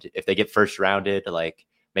points. And if they get first rounded, like,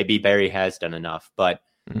 maybe Barry has done enough. But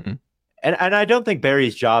and I don't think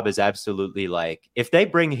Barry's job is absolutely like, if they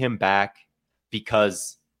bring him back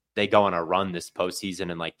because they go on a run this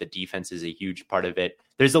postseason and like the defense is a huge part of it,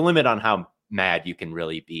 there's a limit on how mad you can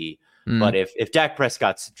really be. But if Dak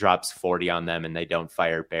Prescott drops 40 on them and they don't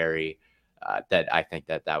fire Barry, that I think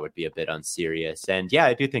that would be a bit unserious. And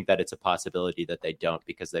I do think that it's a possibility that they don't,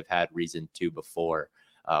 because they've had reason to before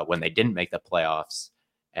when they didn't make the playoffs.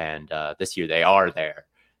 And this year they are there.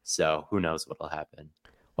 So who knows what will happen.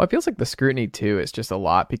 Well, it feels like the scrutiny too is just a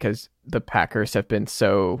lot because the Packers have been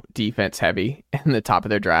so defense heavy in the top of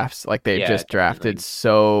their drafts. Like they've just drafted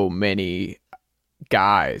so many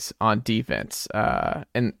guys on defense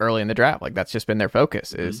and early in the draft. Like that's just been their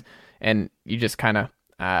focus and you just kind of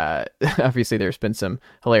obviously there's been some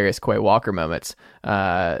hilarious Quay Walker moments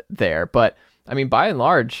there, but I mean, by and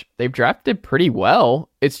large, they've drafted pretty well.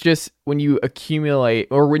 It's just when you accumulate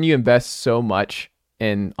or when you invest so much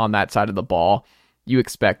on that side of the ball, you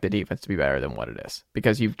expect the defense to be better than what it is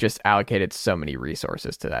because you've just allocated so many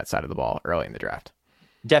resources to that side of the ball early in the draft.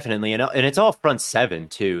 Definitely. And it's all front seven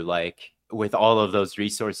too. Like with all of those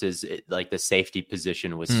resources, like the safety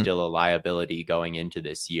position was still a liability going into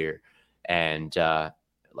this year. And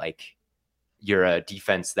like you're a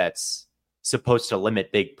defense that's supposed to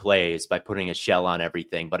limit big plays by putting a shell on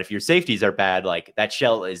everything. But if your safeties are bad, like that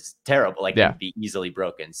shell is terrible, like it can be easily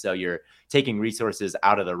broken. So you're taking resources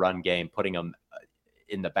out of the run game, putting them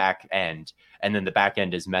in the back end, and then the back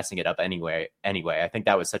end is messing it up anyway. I think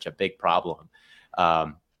that was such a big problem.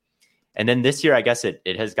 And then this year, I guess it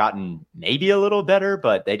has gotten maybe a little better,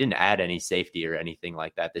 but they didn't add any safety or anything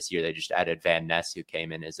like that this year. They just added Van Ness, who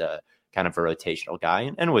came in as a kind of a rotational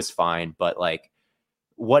guy and was fine. But like,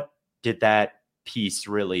 what did that piece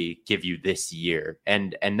really give you this year?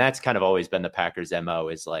 And that's kind of always been the Packers' MO,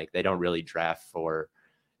 is like they don't really draft for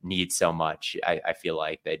need so much. I feel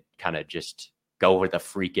like they kind of just go with a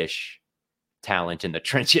freakish talent in the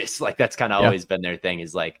trenches. Like that's kind of always been their thing,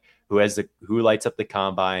 is like who lights up the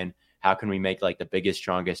combine. How can we make like the biggest,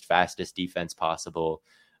 strongest, fastest defense possible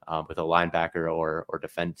with a linebacker or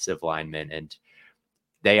defensive lineman? And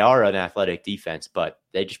they are an athletic defense, but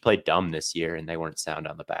they just played dumb this year and they weren't sound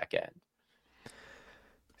on the back end.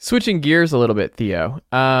 Switching gears a little bit, Theo,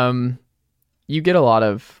 you get a lot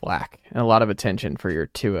of flack and a lot of attention for your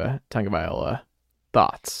Tua Tagovailoa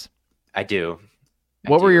thoughts. I do.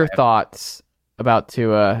 What were your thoughts about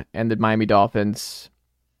Tua and the Miami Dolphins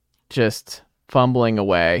just fumbling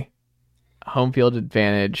away? Home field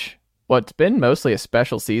advantage. What's been mostly a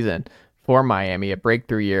special season for Miami, a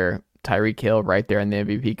breakthrough year. Tyreek Hill right there in the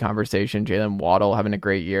MVP conversation. Jalen Waddle having a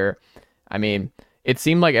great year. I mean, it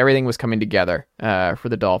seemed like everything was coming together for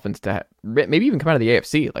the Dolphins to maybe even come out of the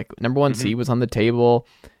AFC. Like number one seed was on the table,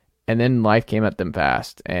 and then life came at them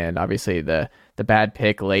fast. And obviously the bad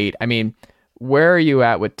pick late. I mean, where are you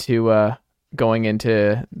at with Tua going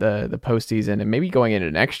into the postseason and maybe going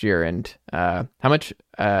into next year? And how much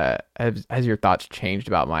has your thoughts changed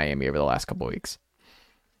about Miami over the last couple of weeks?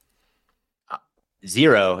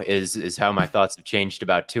 Zero is how my thoughts have changed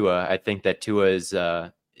about Tua. I think that Tua is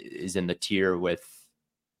in the tier with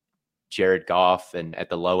Jared Goff, and at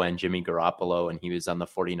the low end, Jimmy Garoppolo, and he was on the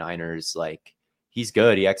 49ers. Like, he's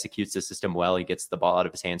good. He executes the system well. He gets the ball out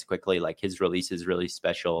of his hands quickly. Like, his release is really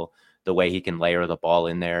special. The way he can layer the ball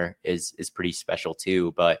in there is pretty special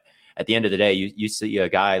too. But at the end of the day, you see a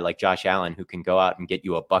guy like Josh Allen who can go out and get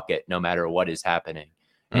you a bucket no matter what is happening.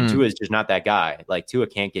 And Tua is just not that guy. Like, Tua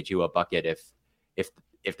can't get you a bucket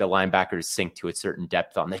if the linebackers sink to a certain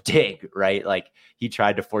depth on the dig, right? Like, he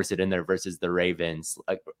tried to force it in there versus the Ravens,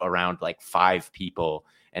 like around like 5 people,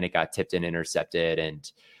 and it got tipped and intercepted. And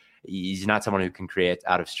he's not someone who can create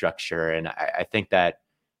out of structure. And I think that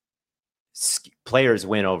players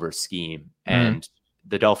win over scheme, and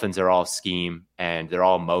the Dolphins are all scheme, and they're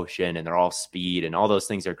all motion, and they're all speed, and all those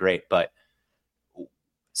things are great. But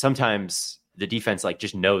sometimes the defense like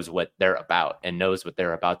just knows what they're about and knows what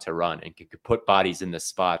they're about to run, and can put bodies in the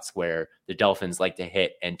spots where the Dolphins like to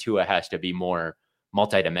hit, and Tua has to be more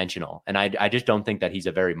multidimensional. And I just don't think that he's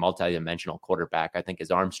a very multidimensional quarterback. I think his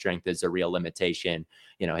arm strength is a real limitation.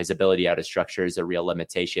 You know, his ability out of structure is a real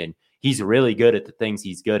limitation. He's really good at the things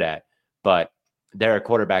he's good at, but there are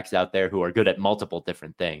quarterbacks out there who are good at multiple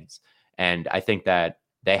different things. And I think that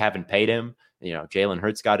they haven't paid him. You know, Jalen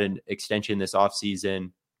Hurts got an extension this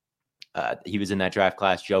offseason. He was in that draft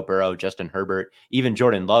class. Joe Burrow, Justin Herbert, even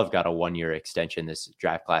Jordan Love got a 1-year extension this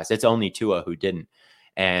draft class. It's only Tua who didn't.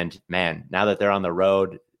 And man, now that they're on the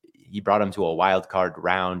road, he brought them to a wild card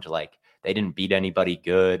round. Like, they didn't beat anybody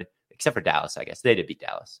good except for Dallas. I guess they did beat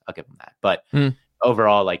Dallas. I'll give them that. But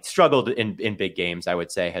overall, like, struggled in big games, I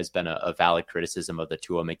would say, has been a valid criticism of the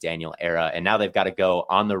Tua McDaniel era. And now they've got to go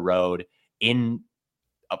on the road in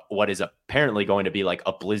what is apparently going to be like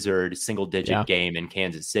a blizzard single-digit game in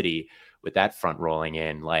Kansas City with that front rolling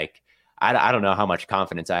in. Like, I don't know how much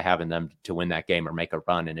confidence I have in them to win that game or make a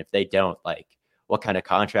run. And if they don't, like, what kind of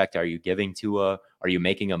contract are you giving Tua? Are you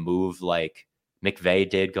making a move like McVay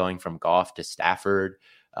did, going from Goff to Stafford?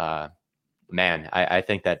 Man, I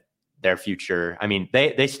think that their future, I mean,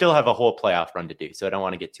 they still have a whole playoff run to do, so I don't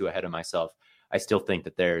want to get too ahead of myself. I still think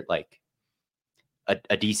that they're like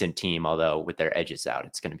a decent team, although with their edges out,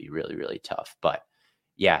 it's going to be really, really tough. But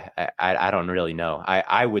yeah, I don't really know.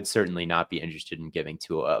 I would certainly not be interested in giving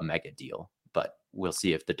Tua a mega deal, but we'll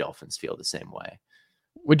see if the Dolphins feel the same way.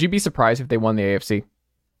 Would you be surprised if they won the AFC?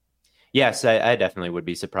 Yes, I definitely would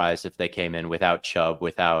be surprised if they came in without Chubb,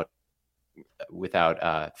 without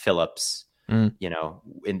Phillips, you know,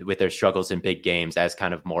 with their struggles in big games as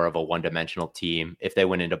kind of more of a one-dimensional team. If they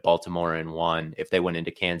went into Baltimore and won, if they went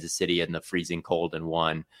into Kansas City in the freezing cold and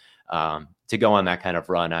won, to go on that kind of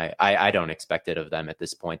run, I don't expect it of them at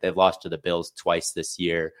this point. They've lost to the Bills twice this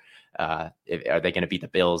year. Are they going to beat the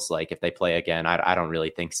Bills like if they play again? I don't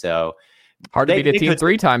really think so. Hard to beat a team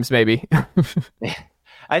 3 times, maybe.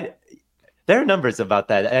 There are numbers about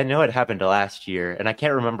that. I know it happened last year, and I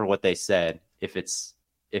can't remember what they said. If it's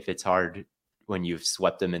hard when you've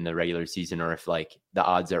swept them in the regular season, or if like the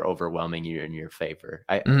odds are overwhelming you in your favor.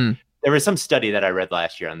 There was some study that I read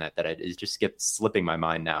last year on that is just slipping my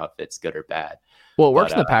mind now if it's good or bad. Well, it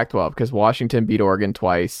works in the Pac-12 because Washington beat Oregon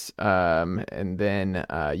twice, and then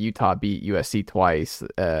Utah beat USC twice,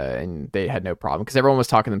 and they had no problem because everyone was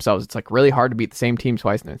talking to themselves. It's like really hard to beat the same team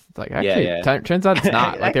twice, and it's like actually turns out it's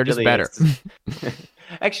not. Like they're just better.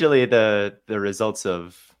 Actually, the results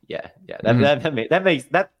of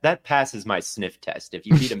that passes my sniff test. If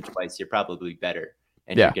you beat them twice, you're probably better,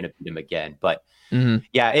 and you're going to beat them again. But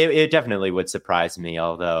it definitely would surprise me.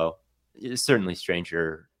 Although certainly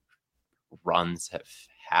stranger runs have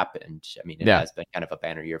happened. I mean, it has been kind of a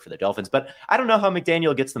banner year for the Dolphins, but I don't know how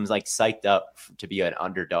McDaniel gets them like psyched up to be an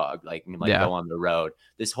underdog, go on the road.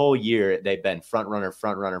 This whole year they've been front runner.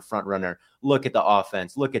 Look at the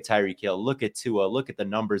offense. Look at Tyreek Hill. Look at Tua. Look at the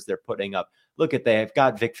numbers they're putting up. Look at they've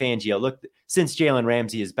got Vic Fangio. Look, since Jalen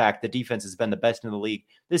Ramsey is back, the defense has been the best in the league.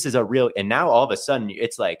 This is and now all of a sudden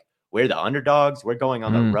it's like, we're the underdogs. We're going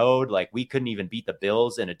on the road. Like, we couldn't even beat the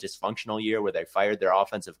Bills in a dysfunctional year where they fired their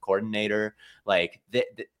offensive coordinator. Like,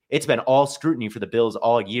 it's been all scrutiny for the Bills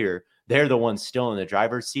all year. They're the ones still in the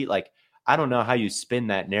driver's seat. Like, I don't know how you spin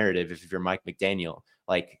that narrative if you're Mike McDaniel.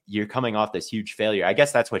 Like, you're coming off this huge failure. I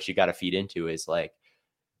guess that's what you got to feed into is like,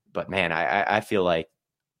 but man, I feel like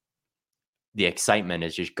the excitement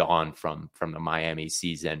is just gone from the Miami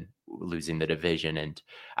season, losing the division. And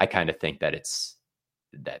I kind of think that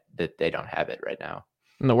that they don't have it right now.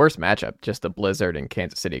 And the worst matchup, just the blizzard in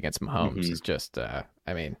Kansas City against Mahomes, is just,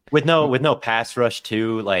 I mean, with no pass rush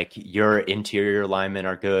too. Like your interior linemen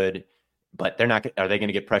are good, but they're not. Are they going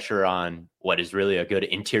to get pressure on what is really a good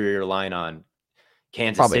interior line on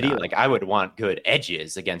Kansas Probably City? not. Like I would want good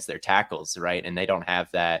edges against their tackles, right? And they don't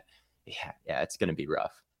have that. Yeah, it's going to be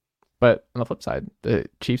rough. But on the flip side, the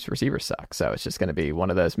Chiefs receivers suck. So it's just going to be one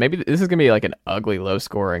of those. Maybe this is going to be like an ugly,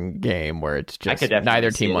 low-scoring game where it's just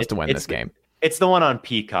neither team wants to win this game. It's the one on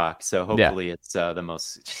Peacock, so hopefully it's the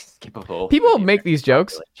most skippable. People make these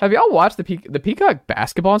jokes. Have y'all watched the Peacock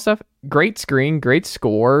basketball and stuff? Great screen, great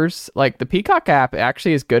scores. Like the Peacock app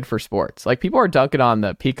actually is good for sports. Like people are dunking on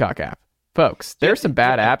the Peacock app. Folks, there's some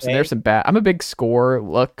bad apps and there's some bad. I'm a big score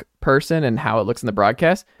look person and how it looks in the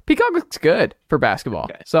broadcast. Peacock looks good for basketball.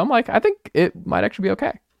 Okay. So I'm like, I think it might actually be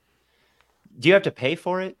okay. Do you have to pay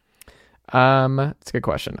for it? It's a good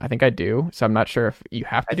question. I think I do. So I'm not sure if you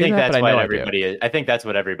have to do that, but I know everybody is. I think that's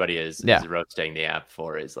what everybody is roasting the app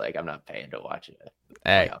for, is like, I'm not paying to watch it.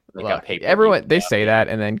 Hey, look, everyone, they say that,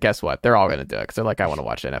 and then guess what? They're all going to do it because they're like, I want to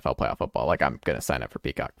watch NFL playoff football. Like, I'm going to sign up for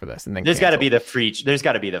Peacock for this. And then there's got to be the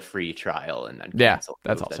free trial, and then that's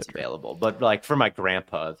also available. But like for my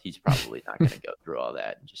grandpa, he's probably not going to go through all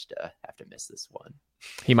that and just have to miss this one.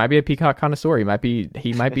 He might be a Peacock connoisseur. He might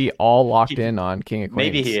be all locked in on King of Queens.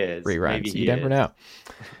 Maybe he is. Reruns. You never know.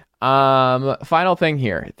 Final thing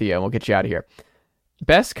here, Theo. We'll get you out of here.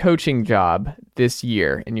 Best coaching job this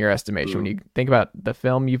year, in your estimation, when you think about the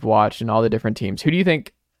film you've watched and all the different teams, who do you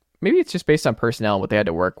think, maybe it's just based on personnel and what they had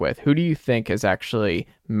to work with, who do you think has actually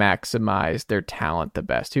maximized their talent the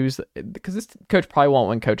best? Because this coach probably won't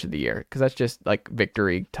win Coach of the Year, because that's just like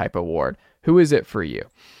victory type award. Who is it for you?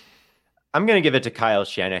 I'm going to give it to Kyle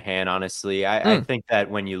Shanahan, honestly. I think that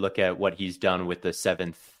when you look at what he's done with the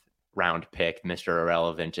 7th round pick, Mr.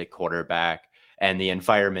 Irrelevant at quarterback, and the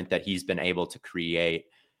environment that he's been able to create,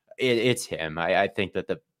 it's him. I think that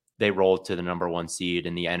they rolled to the number 1 seed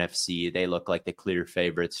in the NFC. They look like the clear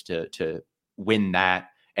favorites to win that.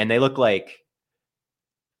 And they look like,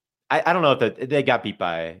 I don't know if they got beat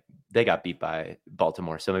by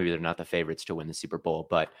Baltimore, so maybe they're not the favorites to win the Super Bowl.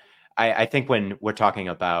 But I think when we're talking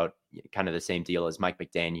about kind of the same deal as Mike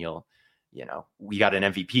McDaniel, we got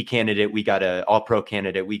an MVP candidate, we got an All-Pro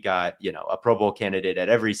candidate, we got, a Pro Bowl candidate at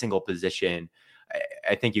every single position.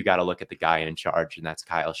 I think you got to look at the guy in charge, and that's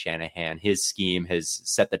Kyle Shanahan. His scheme has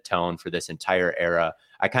set the tone for this entire era.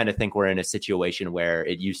 I kind of think we're in a situation where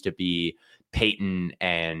it used to be Peyton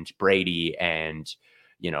and Brady and,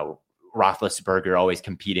 Roethlisberger always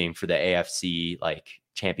competing for the AFC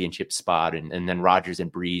championship spot, and then Rodgers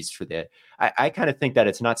and Breeze for I kind of think that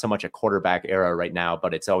it's not so much a quarterback era right now,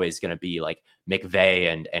 but it's always going to be like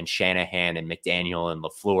McVay and Shanahan and McDaniel and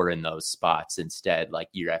LaFleur in those spots instead, like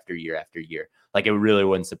year after year after year. Like it really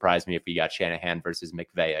wouldn't surprise me if we got Shanahan versus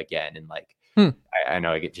McVay again. And I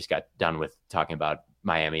know I just got done with talking about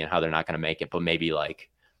Miami and how they're not going to make it, but maybe like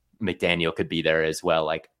McDaniel could be there as well.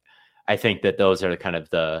 Like I think that those are kind of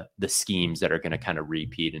the schemes that are going to kind of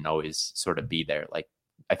repeat and always sort of be there. Like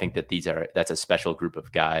I think that that's a special group of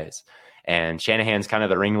guys, and Shanahan's kind of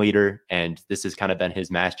the ringleader, and this has kind of been his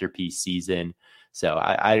masterpiece season. So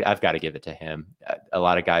I've got to give it to him. A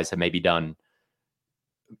lot of guys have maybe done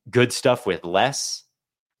good stuff with less,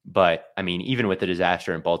 but I mean, even with the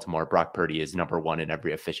disaster in Baltimore, Brock Purdy is number 1 in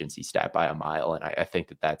every efficiency stat by a mile. And I think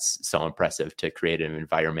that that's so impressive to create an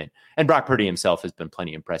environment. And Brock Purdy himself has been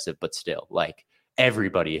plenty impressive, but still, like,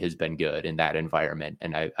 everybody has been good in that environment.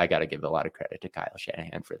 And I got to give a lot of credit to Kyle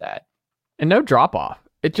Shanahan for that. And no drop off.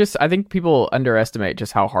 I think people underestimate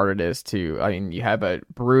just how hard it is you have a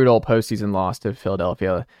brutal postseason loss to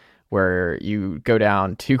Philadelphia where you go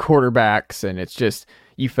down 2 quarterbacks, and it's just,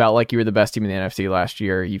 you felt like you were the best team in the NFC last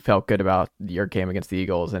year. You felt good about your game against the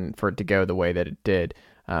Eagles, and for it to go the way that it did,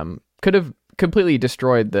 could have completely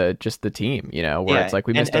destroyed the team, where it's like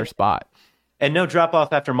we missed our spot. And no drop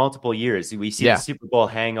off after multiple years. We see the Super Bowl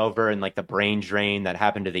hangover and like the brain drain that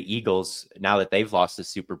happened to the Eagles now that they've lost the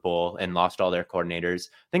Super Bowl and lost all their coordinators.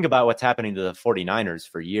 Think about what's happening to the 49ers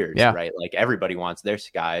for years, right? Like everybody wants their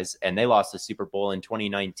guys, and they lost the Super Bowl in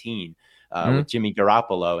 2019 with Jimmy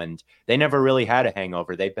Garoppolo, and they never really had a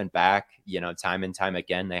hangover. They've been back, time and time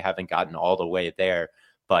again. They haven't gotten all the way there,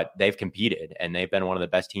 but they've competed, and they've been one of the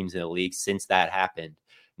best teams in the league since that happened.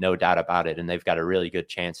 No doubt about it. And they've got a really good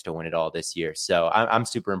chance to win it all this year. So I'm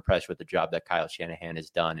super impressed with the job that Kyle Shanahan has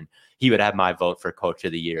done. And he would have my vote for Coach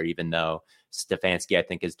of the Year, even though Stefanski, I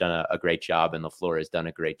think, has done a great job, and LaFleur has done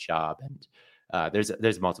a great job. And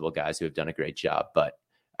there's multiple guys who have done a great job, but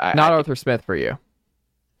not Arthur Smith for you.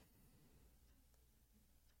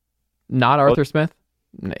 Not Arthur Smith.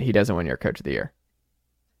 He doesn't win your Coach of the Year.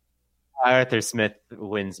 Arthur Smith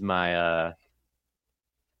wins my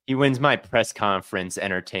he wins my press conference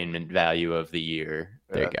entertainment value of the year.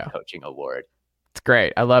 There you go. Coaching award. It's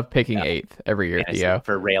great. I love picking 8th every year, Theo.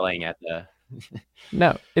 For railing at the.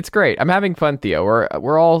 No, it's great. I'm having fun, Theo.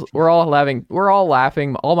 We're all laughing.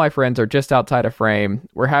 All my friends are just outside of frame.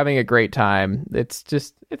 We're having a great time. It's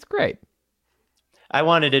great. I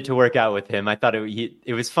wanted it to work out with him. I thought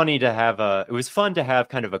it was funny to have it was fun to have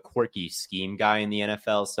kind of a quirky scheme guy in the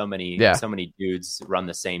NFL. So many dudes run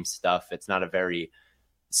the same stuff. It's not a very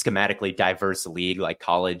schematically diverse league like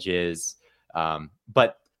college is.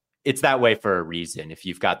 But it's that way for a reason. If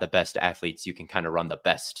you've got the best athletes, you can kind of run the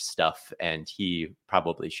best stuff. And he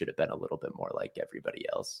probably should have been a little bit more like everybody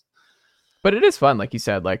else. But it is fun, like you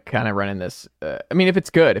said, like kind of running this. I mean, if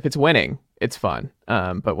it's good, if it's winning, it's fun.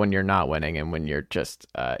 But when you're not winning and when you're just,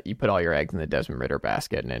 you put all your eggs in the Desmond Ridder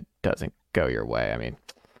basket and it doesn't go your way. I mean,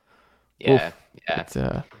 yeah. It's,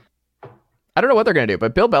 I don't know what they're going to do,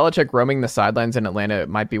 but Bill Belichick roaming the sidelines in Atlanta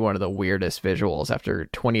might be one of the weirdest visuals after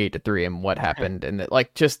 28-3 and what happened. And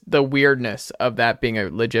like just the weirdness of that being a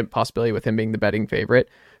legit possibility with him being the betting favorite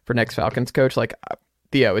for next Falcons coach. Like,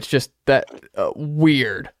 Theo, it's just that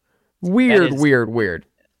weird.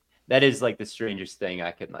 That is like the strangest thing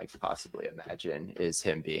I could like possibly imagine is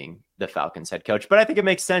him being the Falcons head coach. But I think it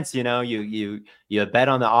makes sense. You know, you bet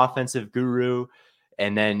on the offensive guru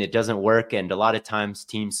and then it doesn't work. And a lot of times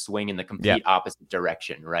teams swing in the complete opposite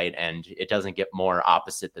direction. Right. And it doesn't get more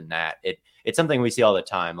opposite than that. It's something we see all the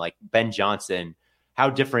time. Like Ben Johnson, how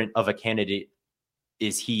different of a candidate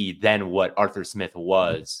is he than what Arthur Smith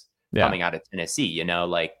was coming out of Tennessee, you know,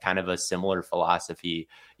 like kind of a similar philosophy,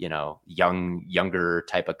 you know, younger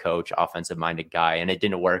type of coach, offensive minded guy, and it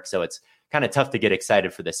didn't work. So it's kind of tough to get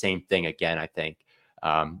excited for the same thing again, I think,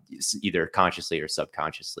 either consciously or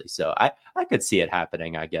subconsciously. So I could see it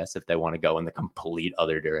happening, I guess, if they want to go in the complete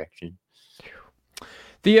other direction.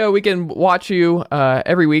 Theo, we can watch you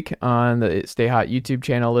every week on the Stay Hot YouTube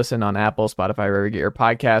channel. Listen on Apple, Spotify, wherever you get your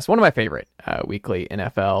podcasts. One of my favorite weekly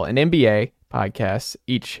NFL and NBA podcasts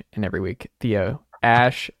each and every week. Theo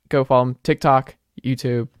Ash, go follow him. TikTok,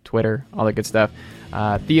 YouTube, Twitter, all that good stuff.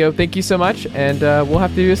 Theo, thank you so much, and we'll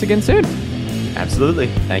have to do this again soon. Absolutely.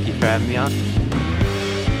 Thank you for having me on.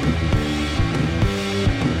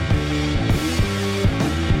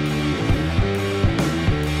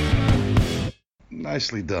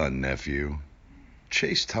 Nicely done, nephew.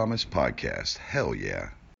 Chase Thomas Podcast. Hell yeah.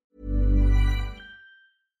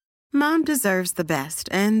 Mom deserves the best,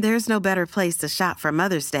 and there's no better place to shop for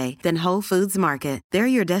Mother's Day than Whole Foods Market. They're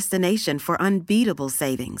your destination for unbeatable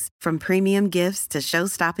savings, from premium gifts to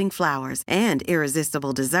show-stopping flowers and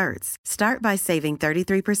irresistible desserts. Start by saving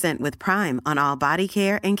 33% with Prime on all body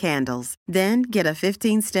care and candles. Then get a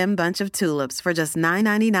 15-stem bunch of tulips for just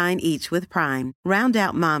 $9.99 each with Prime. Round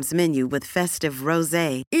out Mom's menu with festive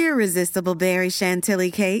rosé, irresistible berry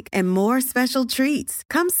chantilly cake, and more special treats.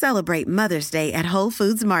 Come celebrate Mother's Day at Whole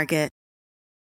Foods Market.